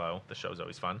fun, although the show's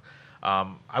always fun.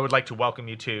 I would like to welcome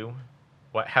you to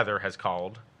what Heather has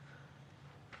called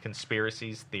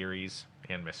Conspiracies, Theories,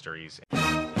 and Mysteries.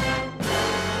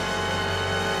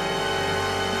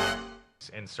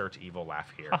 Insert evil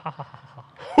laugh here.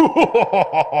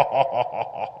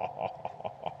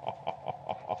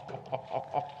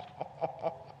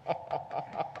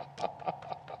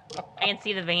 I can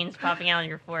see the veins popping out on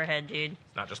your forehead, dude.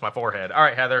 Not just my forehead. All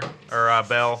right, Heather, or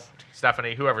Bill,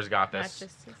 Stephanie, whoever's got Not this.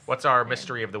 just his What's our head.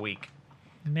 mystery of the week?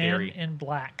 Men Theory. in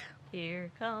Black.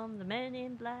 Here come the men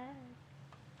in black.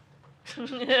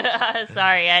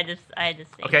 Sorry, I just sang Okay.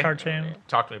 a little Cartoon. bit.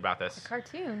 Talk to me about this.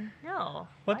 Cartoon. No.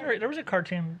 Well, there was a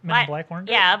cartoon Men in Black, weren't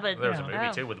there? Yeah, but There was a Yeah.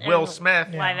 movie, too, with It Will was Smith.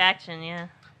 Yeah. live action, yeah.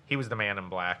 He was the man in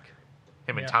black.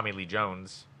 Him and Yeah. Tommy Lee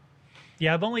Jones.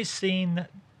 Yeah, I've only seen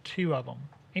 2 of them.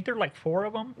 Ain't there like 4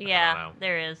 of them? Yeah, know.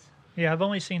 there is. Yeah, I've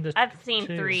only seen the. I've seen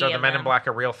 2. 3 So the of Men in them. Black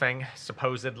a real thing,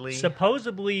 supposedly?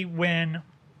 Supposedly, when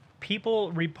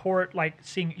people report like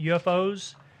seeing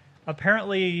UFOs,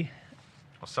 apparently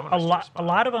Well, someone a has to lot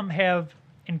respond. of them have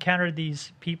encountered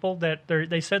these people that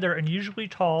they said they're unusually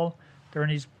tall. They're in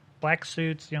these black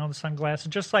suits, the sunglasses,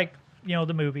 just like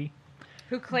the movie.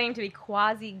 Who claim to be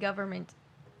quasi-government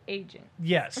agent.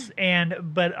 Yes,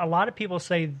 but a lot of people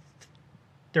say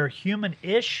they're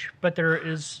human-ish, but there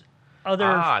is other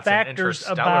it's an factors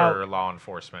interstellar about law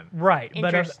enforcement. right,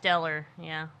 Interstellar,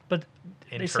 yeah. but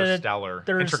they said Interstellar.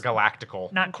 there's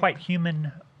Intergalactical. not quite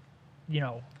human,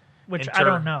 which I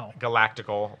don't know.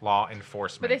 Galactical law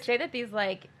enforcement. But they say that these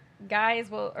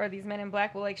these men in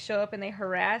black will show up and they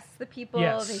harass the people.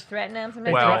 Yes. They threaten them.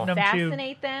 Sometimes Well- they Threaten them to-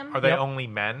 assassinate them. Are they Yep. only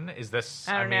men? Is this?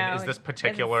 I don't know. Is this It doesn't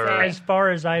particular? say. As far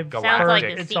as I've Galactic. heard, Sounds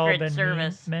like the it's all Secret been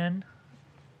Service. men.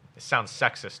 It sounds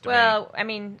sexist to me. Well, I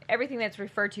mean, everything that's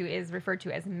referred to is referred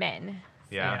to as men.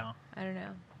 Yeah. I don't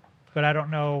know. But I don't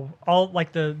know. All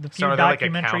like the few So are there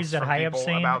documentaries accounts that from I have people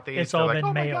seen, about these? it's They're all like, been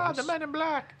oh males. my God, the Men in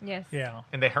Black. Yes. Yeah.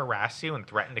 And they harass you and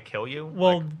threaten to kill you.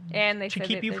 Well, Like, And they to said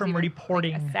keep that you there's from even,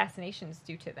 reporting. assassinations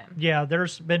due to them. Yeah,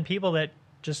 there's been people that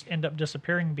just end up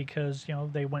disappearing because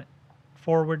they went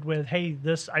forward with, "Hey,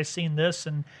 I seen this,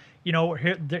 and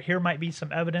here might be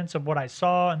some evidence of what I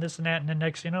saw, and this and that," and then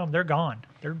next they're gone.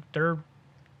 They're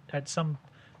at some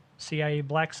CIA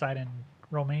black site in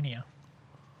Romania.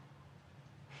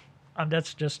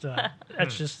 That's just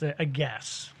a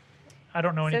guess. I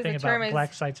don't know Says anything the term about is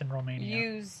black sites in Romania.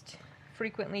 Used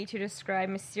frequently to describe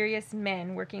mysterious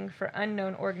men working for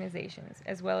unknown organizations,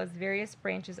 as well as various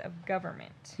branches of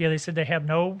government. Yeah, they said they have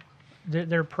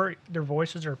their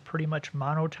voices are pretty much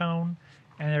monotone,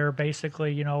 and they're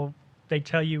basically, they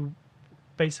tell you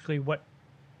basically what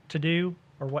to do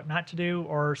or what not to do,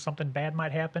 or something bad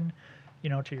might happen,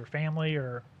 to your family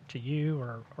or to you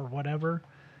or whatever.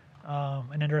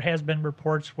 And then there has been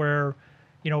reports where,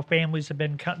 families have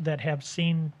been that have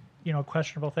seen,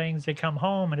 questionable things. They come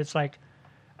home and it's like,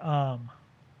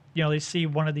 they see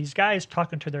one of these guys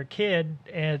talking to their kid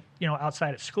at,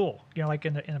 outside at school, like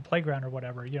in the playground or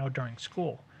whatever, during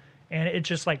school. And it's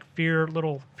just like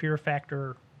little fear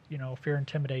factor, fear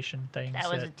intimidation things. That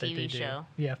was a they TV do. show.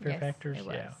 Yeah, fear Yes, factors. it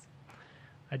was. Yeah,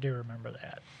 I do remember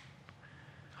that.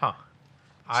 huh.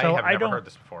 I So have I never don't- heard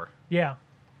this before. Yeah,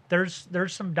 there's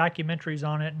some documentaries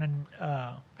on it, and then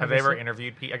Have they ever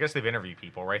interviewed people? I guess they've interviewed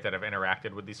people, right, that have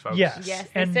interacted with these folks? Yes. Yes,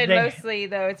 they And said they- mostly,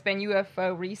 though, it's been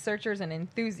UFO researchers and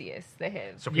enthusiasts that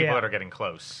have. So people Yeah. that are getting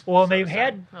close. Well, so they've to say.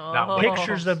 had Not Oh.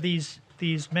 pictures of these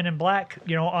Men in Black,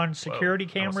 on security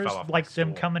I almost cameras, fell off my like them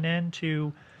stool. coming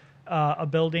into a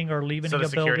building or leaving So a the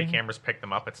security building. cameras pick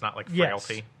them up. It's not like Yes.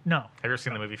 Frailty. No, Have you ever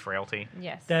seen the movie Frailty?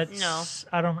 Yes. that's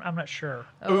I'm not sure.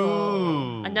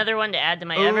 Ooh. Another one to add to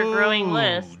my ever-growing Ooh,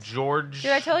 list. George.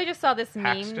 Dude, I totally just saw this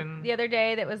meme Paxton? the other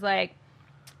day that was like,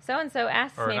 so and so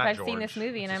asked Or me if not I've seen this George.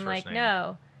 movie, and What's I'm his like, first name?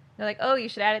 no. They're like, oh, you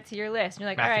should add it to your list. And you're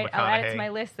like, Matthew all right, I'll add it to McConaughey. my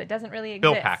list that doesn't really exist.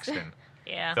 Bill Paxton.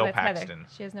 Yeah. Bill That's Heather. Paxton.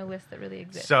 She has no list that really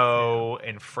exists. So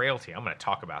in Frailty, I'm going to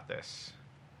talk about this.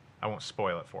 I won't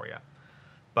spoil it for you.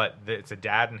 But it's a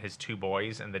dad and his 2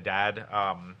 boys, and the dad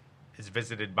is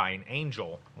visited by an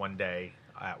angel one day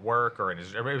at work, or it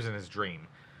was in his dream.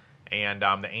 And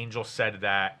the angel said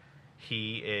that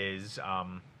he is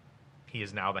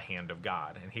now the hand of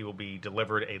God, and he will be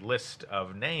delivered a list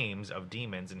of names of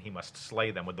demons, and he must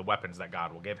slay them with the weapons that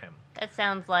God will give him. That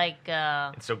sounds like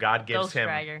And so God gives Ghost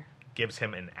Rider.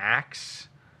 him an axe.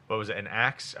 What was it? An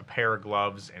axe, a pair of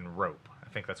gloves, and rope.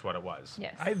 I think that's what it was.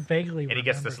 Yes. I vaguely And he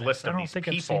gets this remember list I of don't these think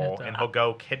I've seen people, it, though. and he'll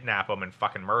go kidnap them and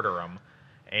fucking murder them.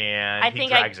 And I he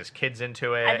think I- drags his kids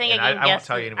into it. I think and I can I guess. won't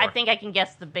tell you anymore. I think I can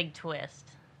guess the big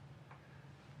twist.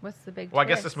 What's the big? Well, I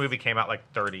guess twist? this movie came out like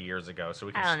 30 years ago, so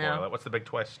we can I don't spoil know. it. What's the big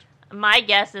twist? My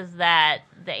guess is that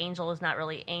the angel is not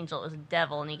really angel; it was a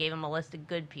devil, and he gave him a list of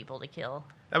good people to kill.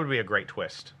 That would be a great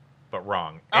twist, but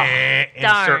wrong. Oh, darn.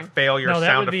 Insert failure No, that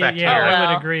sound would be. effect Yeah, here. Oh, I well.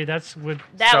 would agree. That's would.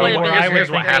 That So would have been where I a would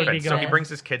here's what think it would be happens. So he going. brings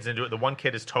his kids into it. The one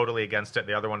kid is totally against it.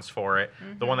 The other one's for it.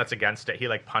 The one that's against it, he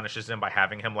like punishes him by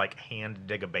having him like hand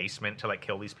dig a basement to like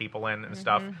kill these people in and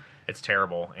stuff. It's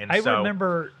terrible. And I so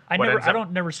remember. I what never. ends I up-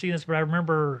 don't never see this, but I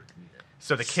remember.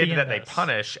 So the kid seeing that they this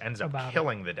punish ends up about it.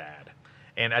 killing the dad.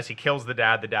 And as he kills the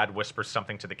dad whispers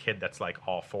something to the kid that's like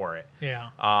all for it. Yeah.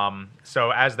 So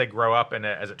as they grow up, and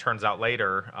as it turns out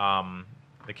later,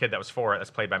 the kid that was for it, that's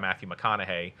played by Matthew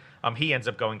McConaughey, he ends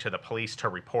up going to the police to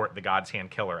report the God's Hand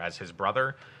Killer as his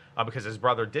brother, because his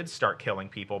brother did start killing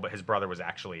people, but his brother was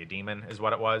actually a demon, is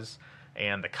what it was.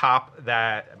 And the cop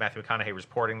that Matthew McConaughey was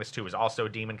reporting this to was also a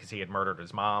demon because he had murdered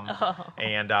his mom. Oh.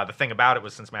 And the thing about it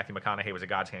was, since Matthew McConaughey was a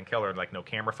God's Hand Killer, like no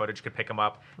camera footage could pick him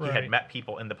up. He had Right. met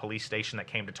people in the police station that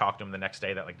came to talk to him the next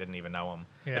day that like didn't even know him.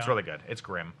 Yeah. It's really good. It's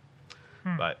grim,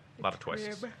 but a lot of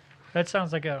twists. That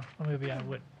sounds like a movie I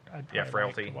would. I'd Yeah, probably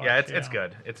Frailty. like to watch, Yeah, it's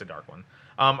good. It's a dark one.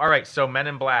 All right, so Men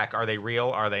in Black, are they real?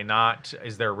 Are they not?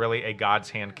 Is there really a God's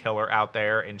Hand Killer out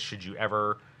there? And should you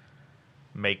ever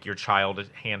make your child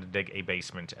hand dig a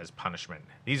basement as punishment?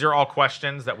 These are all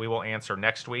questions that we will answer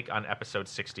next week on episode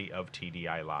 60 of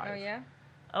TDI Live. Oh yeah.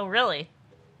 Oh, really?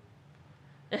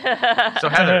 So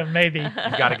Heather, maybe.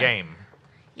 you've got a game.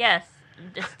 Yes,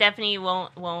 Stephanie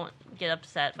won't get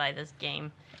upset by this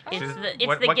game. It's She's- the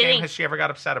what getting. game has she ever got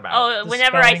upset about? Oh, The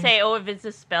whenever I spelling. say, "Oh, if it's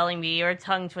a spelling bee or a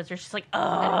tongue twister," she's like, I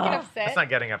don't get "Oh." upset. That's not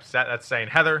getting upset. That's saying,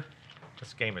 Heather,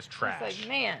 this game is It's trash. like,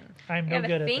 man, I'm I no gotta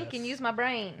good at think this. and use my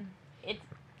brain.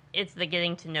 It's the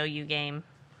getting to know you game.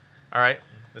 All right,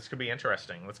 this could be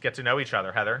interesting. Let's get to know each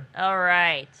other, Heather. All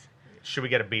right. Should we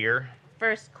get a beer?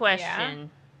 First question.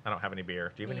 I don't have any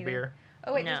beer. Do you have any Me either. beer?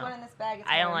 Oh wait, No. there's one in this bag. It's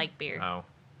I don't warm. like beer. Oh,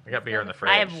 I got beer in the I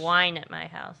fridge. I have wine at my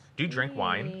house. Do you drink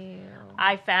wine? Ew.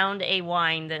 I found a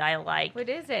wine that I like. What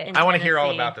is it? In I want to hear all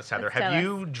Tennessee. about this, Heather. Let's Have tell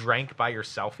you drank by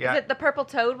yourself Is yet? it the Purple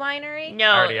Toad Winery?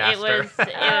 No, I already it asked her. was it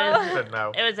was Said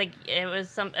no. it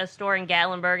was a store in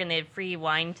Gatlinburg, and they had free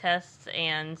wine tests,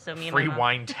 and so me and Free my mom,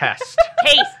 wine test.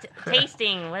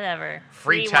 tasting, whatever.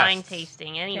 Free wine tests.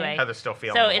 tasting. Anyway, Heather's still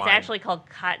feeling so the it's wine. actually called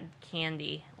cotton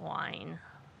candy wine.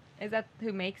 Is that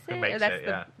who makes it? Who makes or that's it,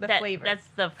 yeah. the That- flavor. That's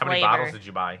the How flavor. many bottles did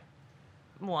you buy?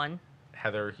 One.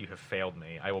 Heather, you have failed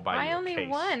me. I will buy Why you a only case.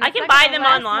 one? I It's can not buy gonna them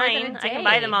last more than online. a I can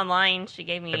buy them day. online. She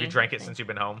gave me. Have you drank it since you've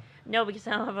been home? No, because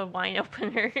I don't have a wine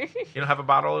opener. You don't have a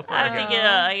bottle opener? I have to Oh. get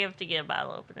I have to get a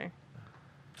bottle opener.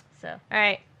 So. All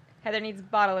right. Heather needs a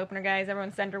bottle opener, guys.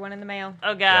 Everyone send her one in the mail.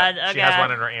 Oh Yeah, God! Oh she God! has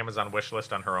one in her Amazon wish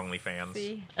list on her OnlyFans.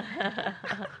 See?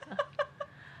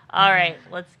 All right,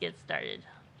 let's get started.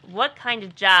 What kind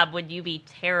of job would you be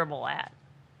terrible at?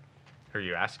 Who are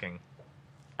you asking?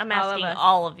 I'm All of asking us.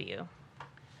 all of you.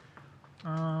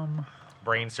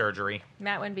 Brain surgery.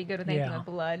 Matt wouldn't be good with anything Yeah. with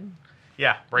blood.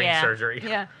 Yeah, brain Yeah. surgery.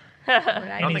 Yeah. I But don't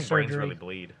Any think brains surgery. really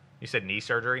bleed. You said knee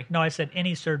surgery? No, I said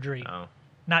any surgery. Oh.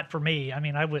 Not for me. I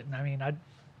mean, I wouldn't. I mean,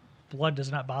 blood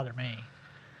does not bother me.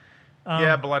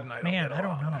 Yeah, blood and I don't Man, get I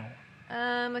don't along.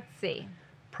 know. Let's see.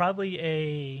 Probably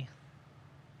a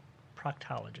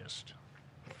proctologist.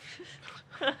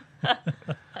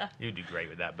 You do great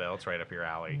with that, Bill. It's right up your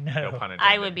alley. No. pun intended.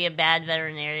 I would be a bad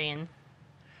veterinarian.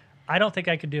 I don't think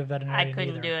I could do a I veterinarian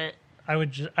couldn't either. do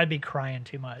it. I'd be crying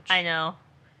too much. I know.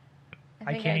 I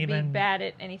I think can't I'd even- be bad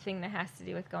at anything that has to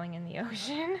do with going in the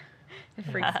ocean. It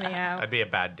freaks me out. I'd be a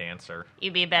bad dancer.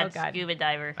 You'd be a bad Oh, God. scuba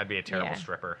diver. I'd be a terrible Yeah.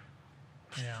 stripper.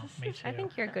 Yeah, me too. I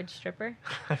think you're a good stripper.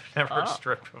 I've never Oh.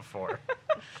 stripped before.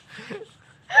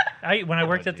 When I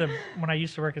worked Oh, at the dude. when I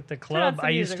used to work at the on club, some I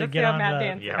used music. to Let's get see how on Matt the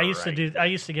dances. Yeah, I used right. to do I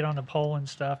used to get on the pole and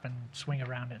stuff and swing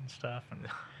around it and stuff, and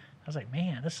I was like,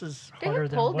 man, this is They harder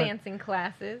have than pole what. dancing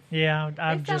classes. Yeah, They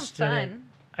I sound just did it. fun.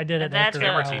 I did it That's after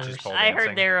Camera hours. teaches pole I dancing.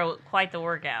 heard they're quite the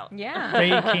workout. Yeah. They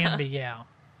can be, yeah.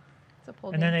 It's a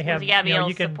pole And then they dancing. have You gotta be you know, able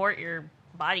you to can support your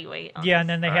body weight. On yeah, this and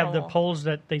then they have the pole. poles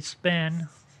that they spin,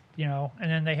 you know, and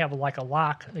then they have like a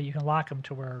lock that you can lock them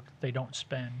to where they don't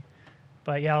spin.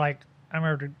 But yeah, like I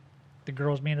remember the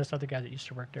girls, me and this other guy that used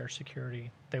to work there,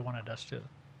 security, they wanted us to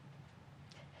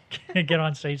get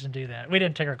on stage and do that. We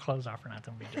didn't take our clothes off or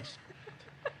nothing. We just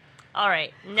All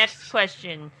right, next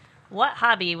question. What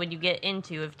hobby would you get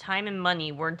into if time and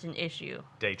money weren't an issue?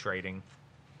 Day trading.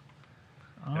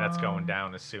 And that's going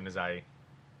down as soon as I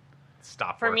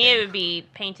stop For working. me, it would be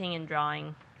painting and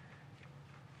drawing.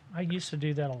 I used to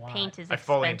do that a lot. Paint is I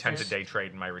fully intend to expensive. day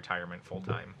trade in my retirement full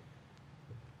time.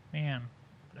 Man,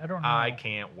 I don't know. I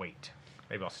can't wait.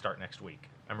 Maybe I'll start next week.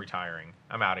 I'm retiring.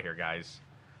 I'm out of here, guys.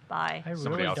 by. I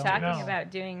Somebody really else don't did. Talking know.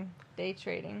 about doing day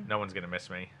trading. No one's gonna miss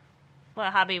me.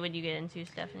 What hobby would you get into,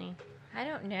 Stephanie? I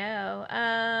don't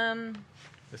know.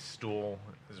 This stool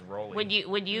is rolling. Would you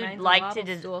Mine's a like to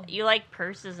wobble stool. you like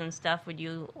purses and stuff? Would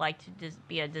you like to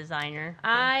be a designer?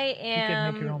 I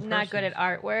can make your am own not good at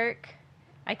purses. artwork.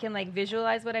 I can like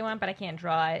visualize what I want, but I can't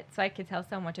draw it. So I could tell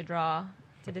someone what to draw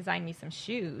to design me some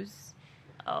shoes.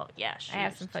 Oh yeah, shoes I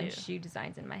have some fun too. shoe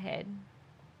designs in my head.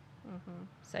 Mhm.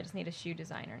 So I just need a shoe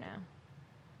designer now.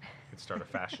 could start a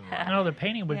fashion I line. know the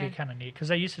painting would Yeah. be kind of neat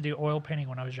because I used to do oil painting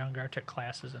when I was younger. I took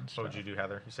classes and stuff. What would you do,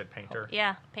 Heather? You said painter.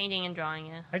 Yeah, painting and drawing.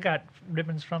 Yeah. I got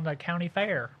ribbons from the county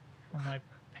fair on my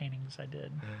paintings I did.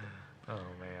 Oh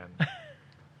man,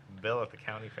 Bill at the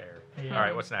county fair. Yeah. All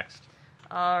right, what's next?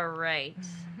 All right.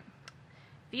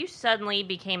 If you suddenly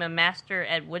became a master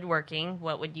at woodworking,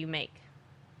 what would you make?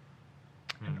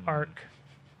 An Hmm. arc.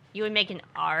 You would make an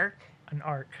ark, An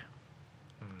arc.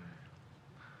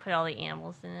 put all the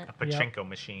animals in it. A pachinko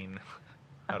machine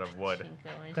out of wood.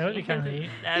 That would be kind of neat.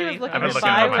 He was I've looking been to looking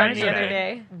buy online one the other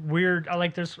day. Weird. I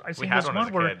like this. I We seen had this one as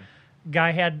one a where kid.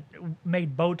 guy had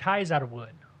made bow ties out of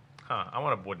wood. Huh? I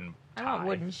want a wooden tie. I want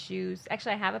wooden shoes.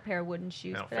 Actually, I have a pair of wooden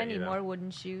shoes, don't but I fit you, need though. more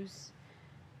wooden shoes.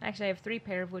 Actually, I have 3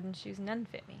 pair of wooden shoes. None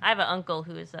fit me. I have an uncle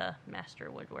who is a master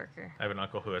woodworker. I have an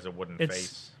uncle who has a wooden It's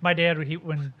face. my dad.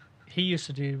 When he used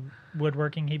to do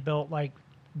woodworking, he built like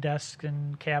desks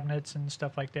and cabinets and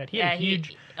stuff like that. He had a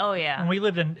huge. Oh yeah. When we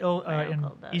lived in My in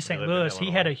uncle does. East He St. lived in Louis, he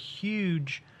had a Illinois.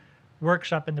 huge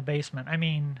workshop in the basement. I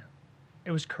mean,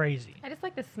 it was crazy. I just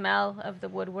like the smell of the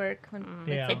woodwork. When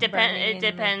Yeah. It burning It in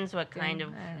the depends what thing. kind of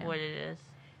I don't know. wood it is.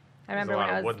 I remember a when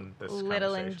lot I of was wood in this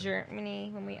little in conversation. Germany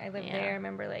when I lived Yeah. there. I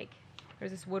remember like there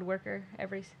was this woodworker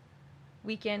every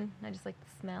weekend. I just like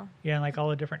the smell. Yeah, and like all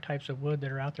the different types of wood that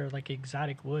are out there, like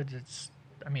exotic woods. It's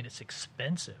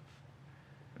expensive.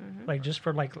 Mm-hmm. Like just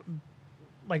for like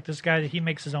this guy that he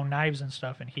makes his own knives and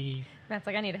stuff, and he That's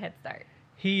like I need a head start.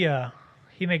 he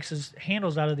makes his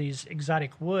handles out of these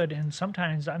exotic wood, and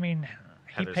sometimes he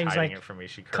Heather's pays hiding like it from me.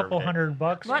 She a couple curved it.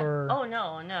 $100 What? for Oh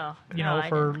no. you No, know I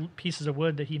for didn't. pieces of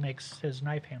wood that he makes his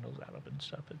knife handles out of and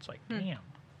stuff. It's like damn.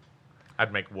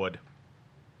 I'd make wood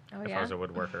Oh if I yeah. was a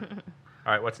woodworker.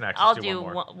 All right, what's next? I'll Let's do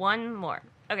one more. one more.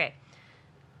 Okay.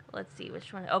 Let's see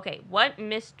which one. Okay, what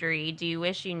mystery do you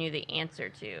wish you knew the answer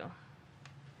to?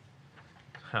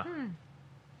 Huh.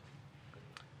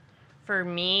 For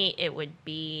me, it would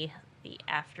be the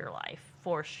afterlife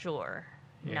for sure.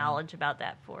 Yeah. Knowledge about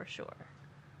that for sure.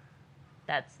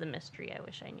 That's the mystery I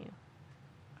wish I knew.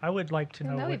 I would like to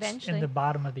You'll know know what's eventually. in the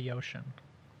bottom of the ocean.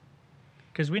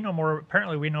 Because we know more.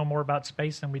 Apparently, we know more about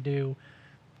space than we do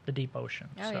the deep ocean.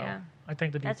 Oh, so yeah. I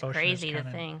think the deep That's ocean crazy is to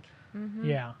kinda, think. Mm-hmm.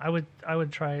 Yeah, I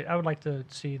would try. I would like to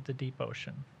see the deep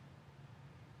ocean.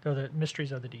 Or the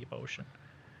mysteries of the deep ocean.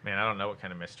 Man, I don't know what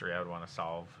kind of mystery I would want to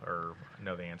solve or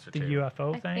know the answer The to.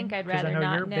 UFO I thing. think I'd 'Cause I rather know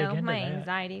not you're big know. into My that.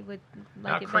 anxiety would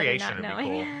Now, like it creation better would not be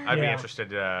knowing. cool. I'd be Yeah. interested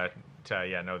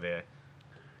to know the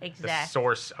Exact.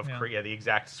 source of Yeah. the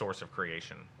exact source of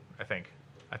creation. I think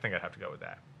I'd have to go with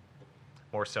that.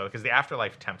 More so because the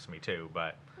afterlife tempts me too,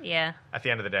 but Yeah. at the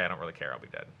end of the day, I don't really care. I'll be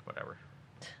dead. Whatever.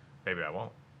 Maybe I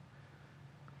won't.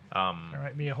 There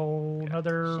might be a whole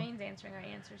nother. Shane's answering our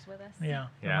answers with us. Yeah,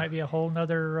 there Yeah. might be a whole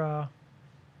nother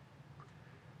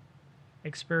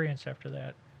experience after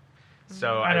that.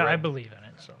 So I read- believe in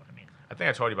it. So I mean, I think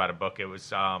I told you about a book. It was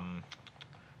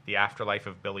The Afterlife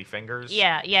of Billy Fingers.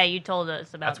 Yeah, you told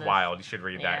us about That's this. wild. You should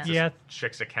read that. Yeah. It's this Yeah.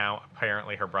 chick's account.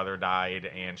 Apparently, her brother died,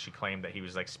 and she claimed that he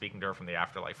was like speaking to her from the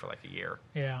afterlife for like a year.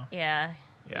 yeah. Yeah.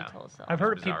 Yeah. You told us all. I've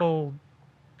heard of bizarre. people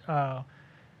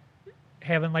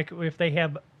having like if they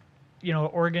have,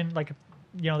 organ like,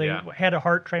 they Yeah. had a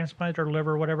heart transplant or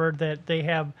liver or whatever that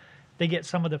they get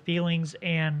some of the feelings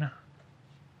and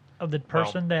of the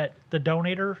person that the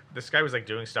donator. This guy was like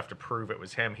doing stuff to prove it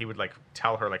was him. He would like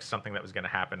tell her like something that was going to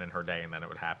happen in her day, and then it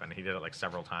would happen. He did it like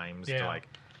several times. To, Yeah. like,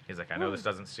 he's like, I know this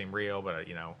doesn't seem real, but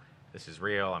this is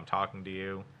real. I'm talking to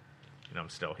you. I'm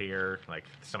still here. Like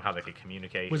somehow they could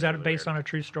communicate. Was that based on a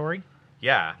true story?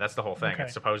 Yeah, that's the whole thing. Okay.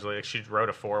 It's supposedly like, she wrote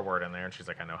a foreword in there, and she's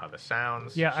like, I know how this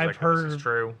sounds. Yeah, She's I've like, This heard- is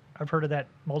true. I've heard of that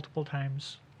multiple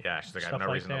times. Yeah, she's like, I have stuff no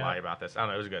like reason to that. lie about this. I don't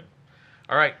know. It was good.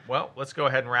 All right, well, let's go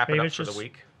ahead and wrap it Maybe up it's for the just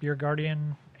week. your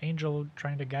guardian angel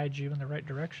trying to guide you in the right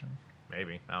direction.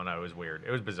 Maybe. I don't know. It was weird.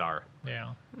 It was bizarre.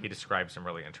 Yeah. He described some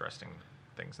really interesting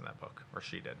things in that book, or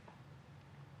she did.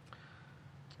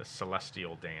 The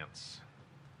Celestial Dance.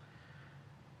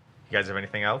 You guys have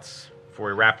anything else? before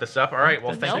we wrap this up. All right.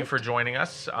 Well, thank you Nope. for joining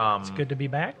us. It's good to be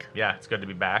back. Yeah, it's good to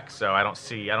be back. So I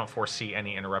don't foresee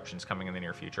any interruptions coming in the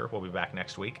near future. We'll be back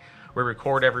next week. We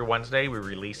record every Wednesday. We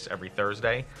release every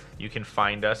Thursday. You can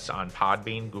find us on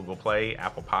Podbean, Google Play,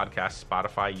 Apple Podcasts,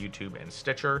 Spotify, YouTube, and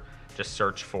Stitcher. Just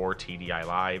search for TDI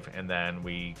Live, and then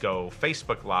we go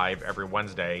Facebook Live every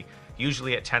Wednesday,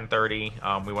 usually at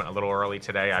 10:30. We went a little early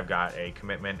today. I've got a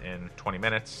commitment in 20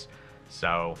 minutes,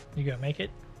 so You gonna make it?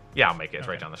 yeah, I'll make it. It's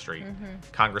right Okay. down the street.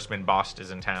 Congressman Bost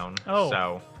is in town,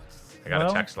 so I got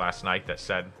Well- a text last night that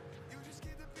said,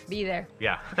 Be there.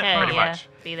 yeah, Hell pretty yeah. much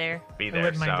Be there. be I there.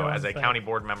 wouldn't mind So going, as a but- county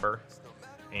board member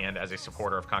and as a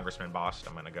supporter of Congressman Bost,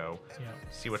 I'm going to go Yeah.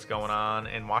 see what's going on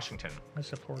in Washington. I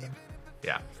support him.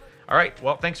 Yeah. All right.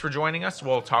 Well, thanks for joining us.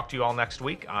 We'll talk to you all next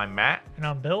week. I'm Matt, And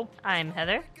I'm Bill. I'm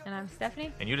Heather. And I'm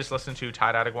Stephanie. and you just listened to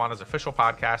Tie-Dyed Iguana's official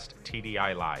podcast,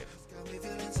 TDI Live. Got me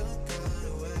feeling some kind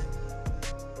of way.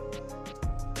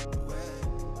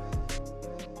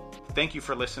 Thank you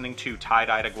for listening to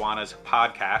Tie-Dyed Iguana's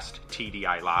podcast,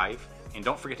 TDI Live. And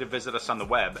don't forget to visit us on the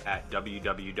web at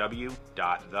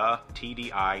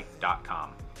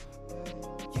www.thetdi.com.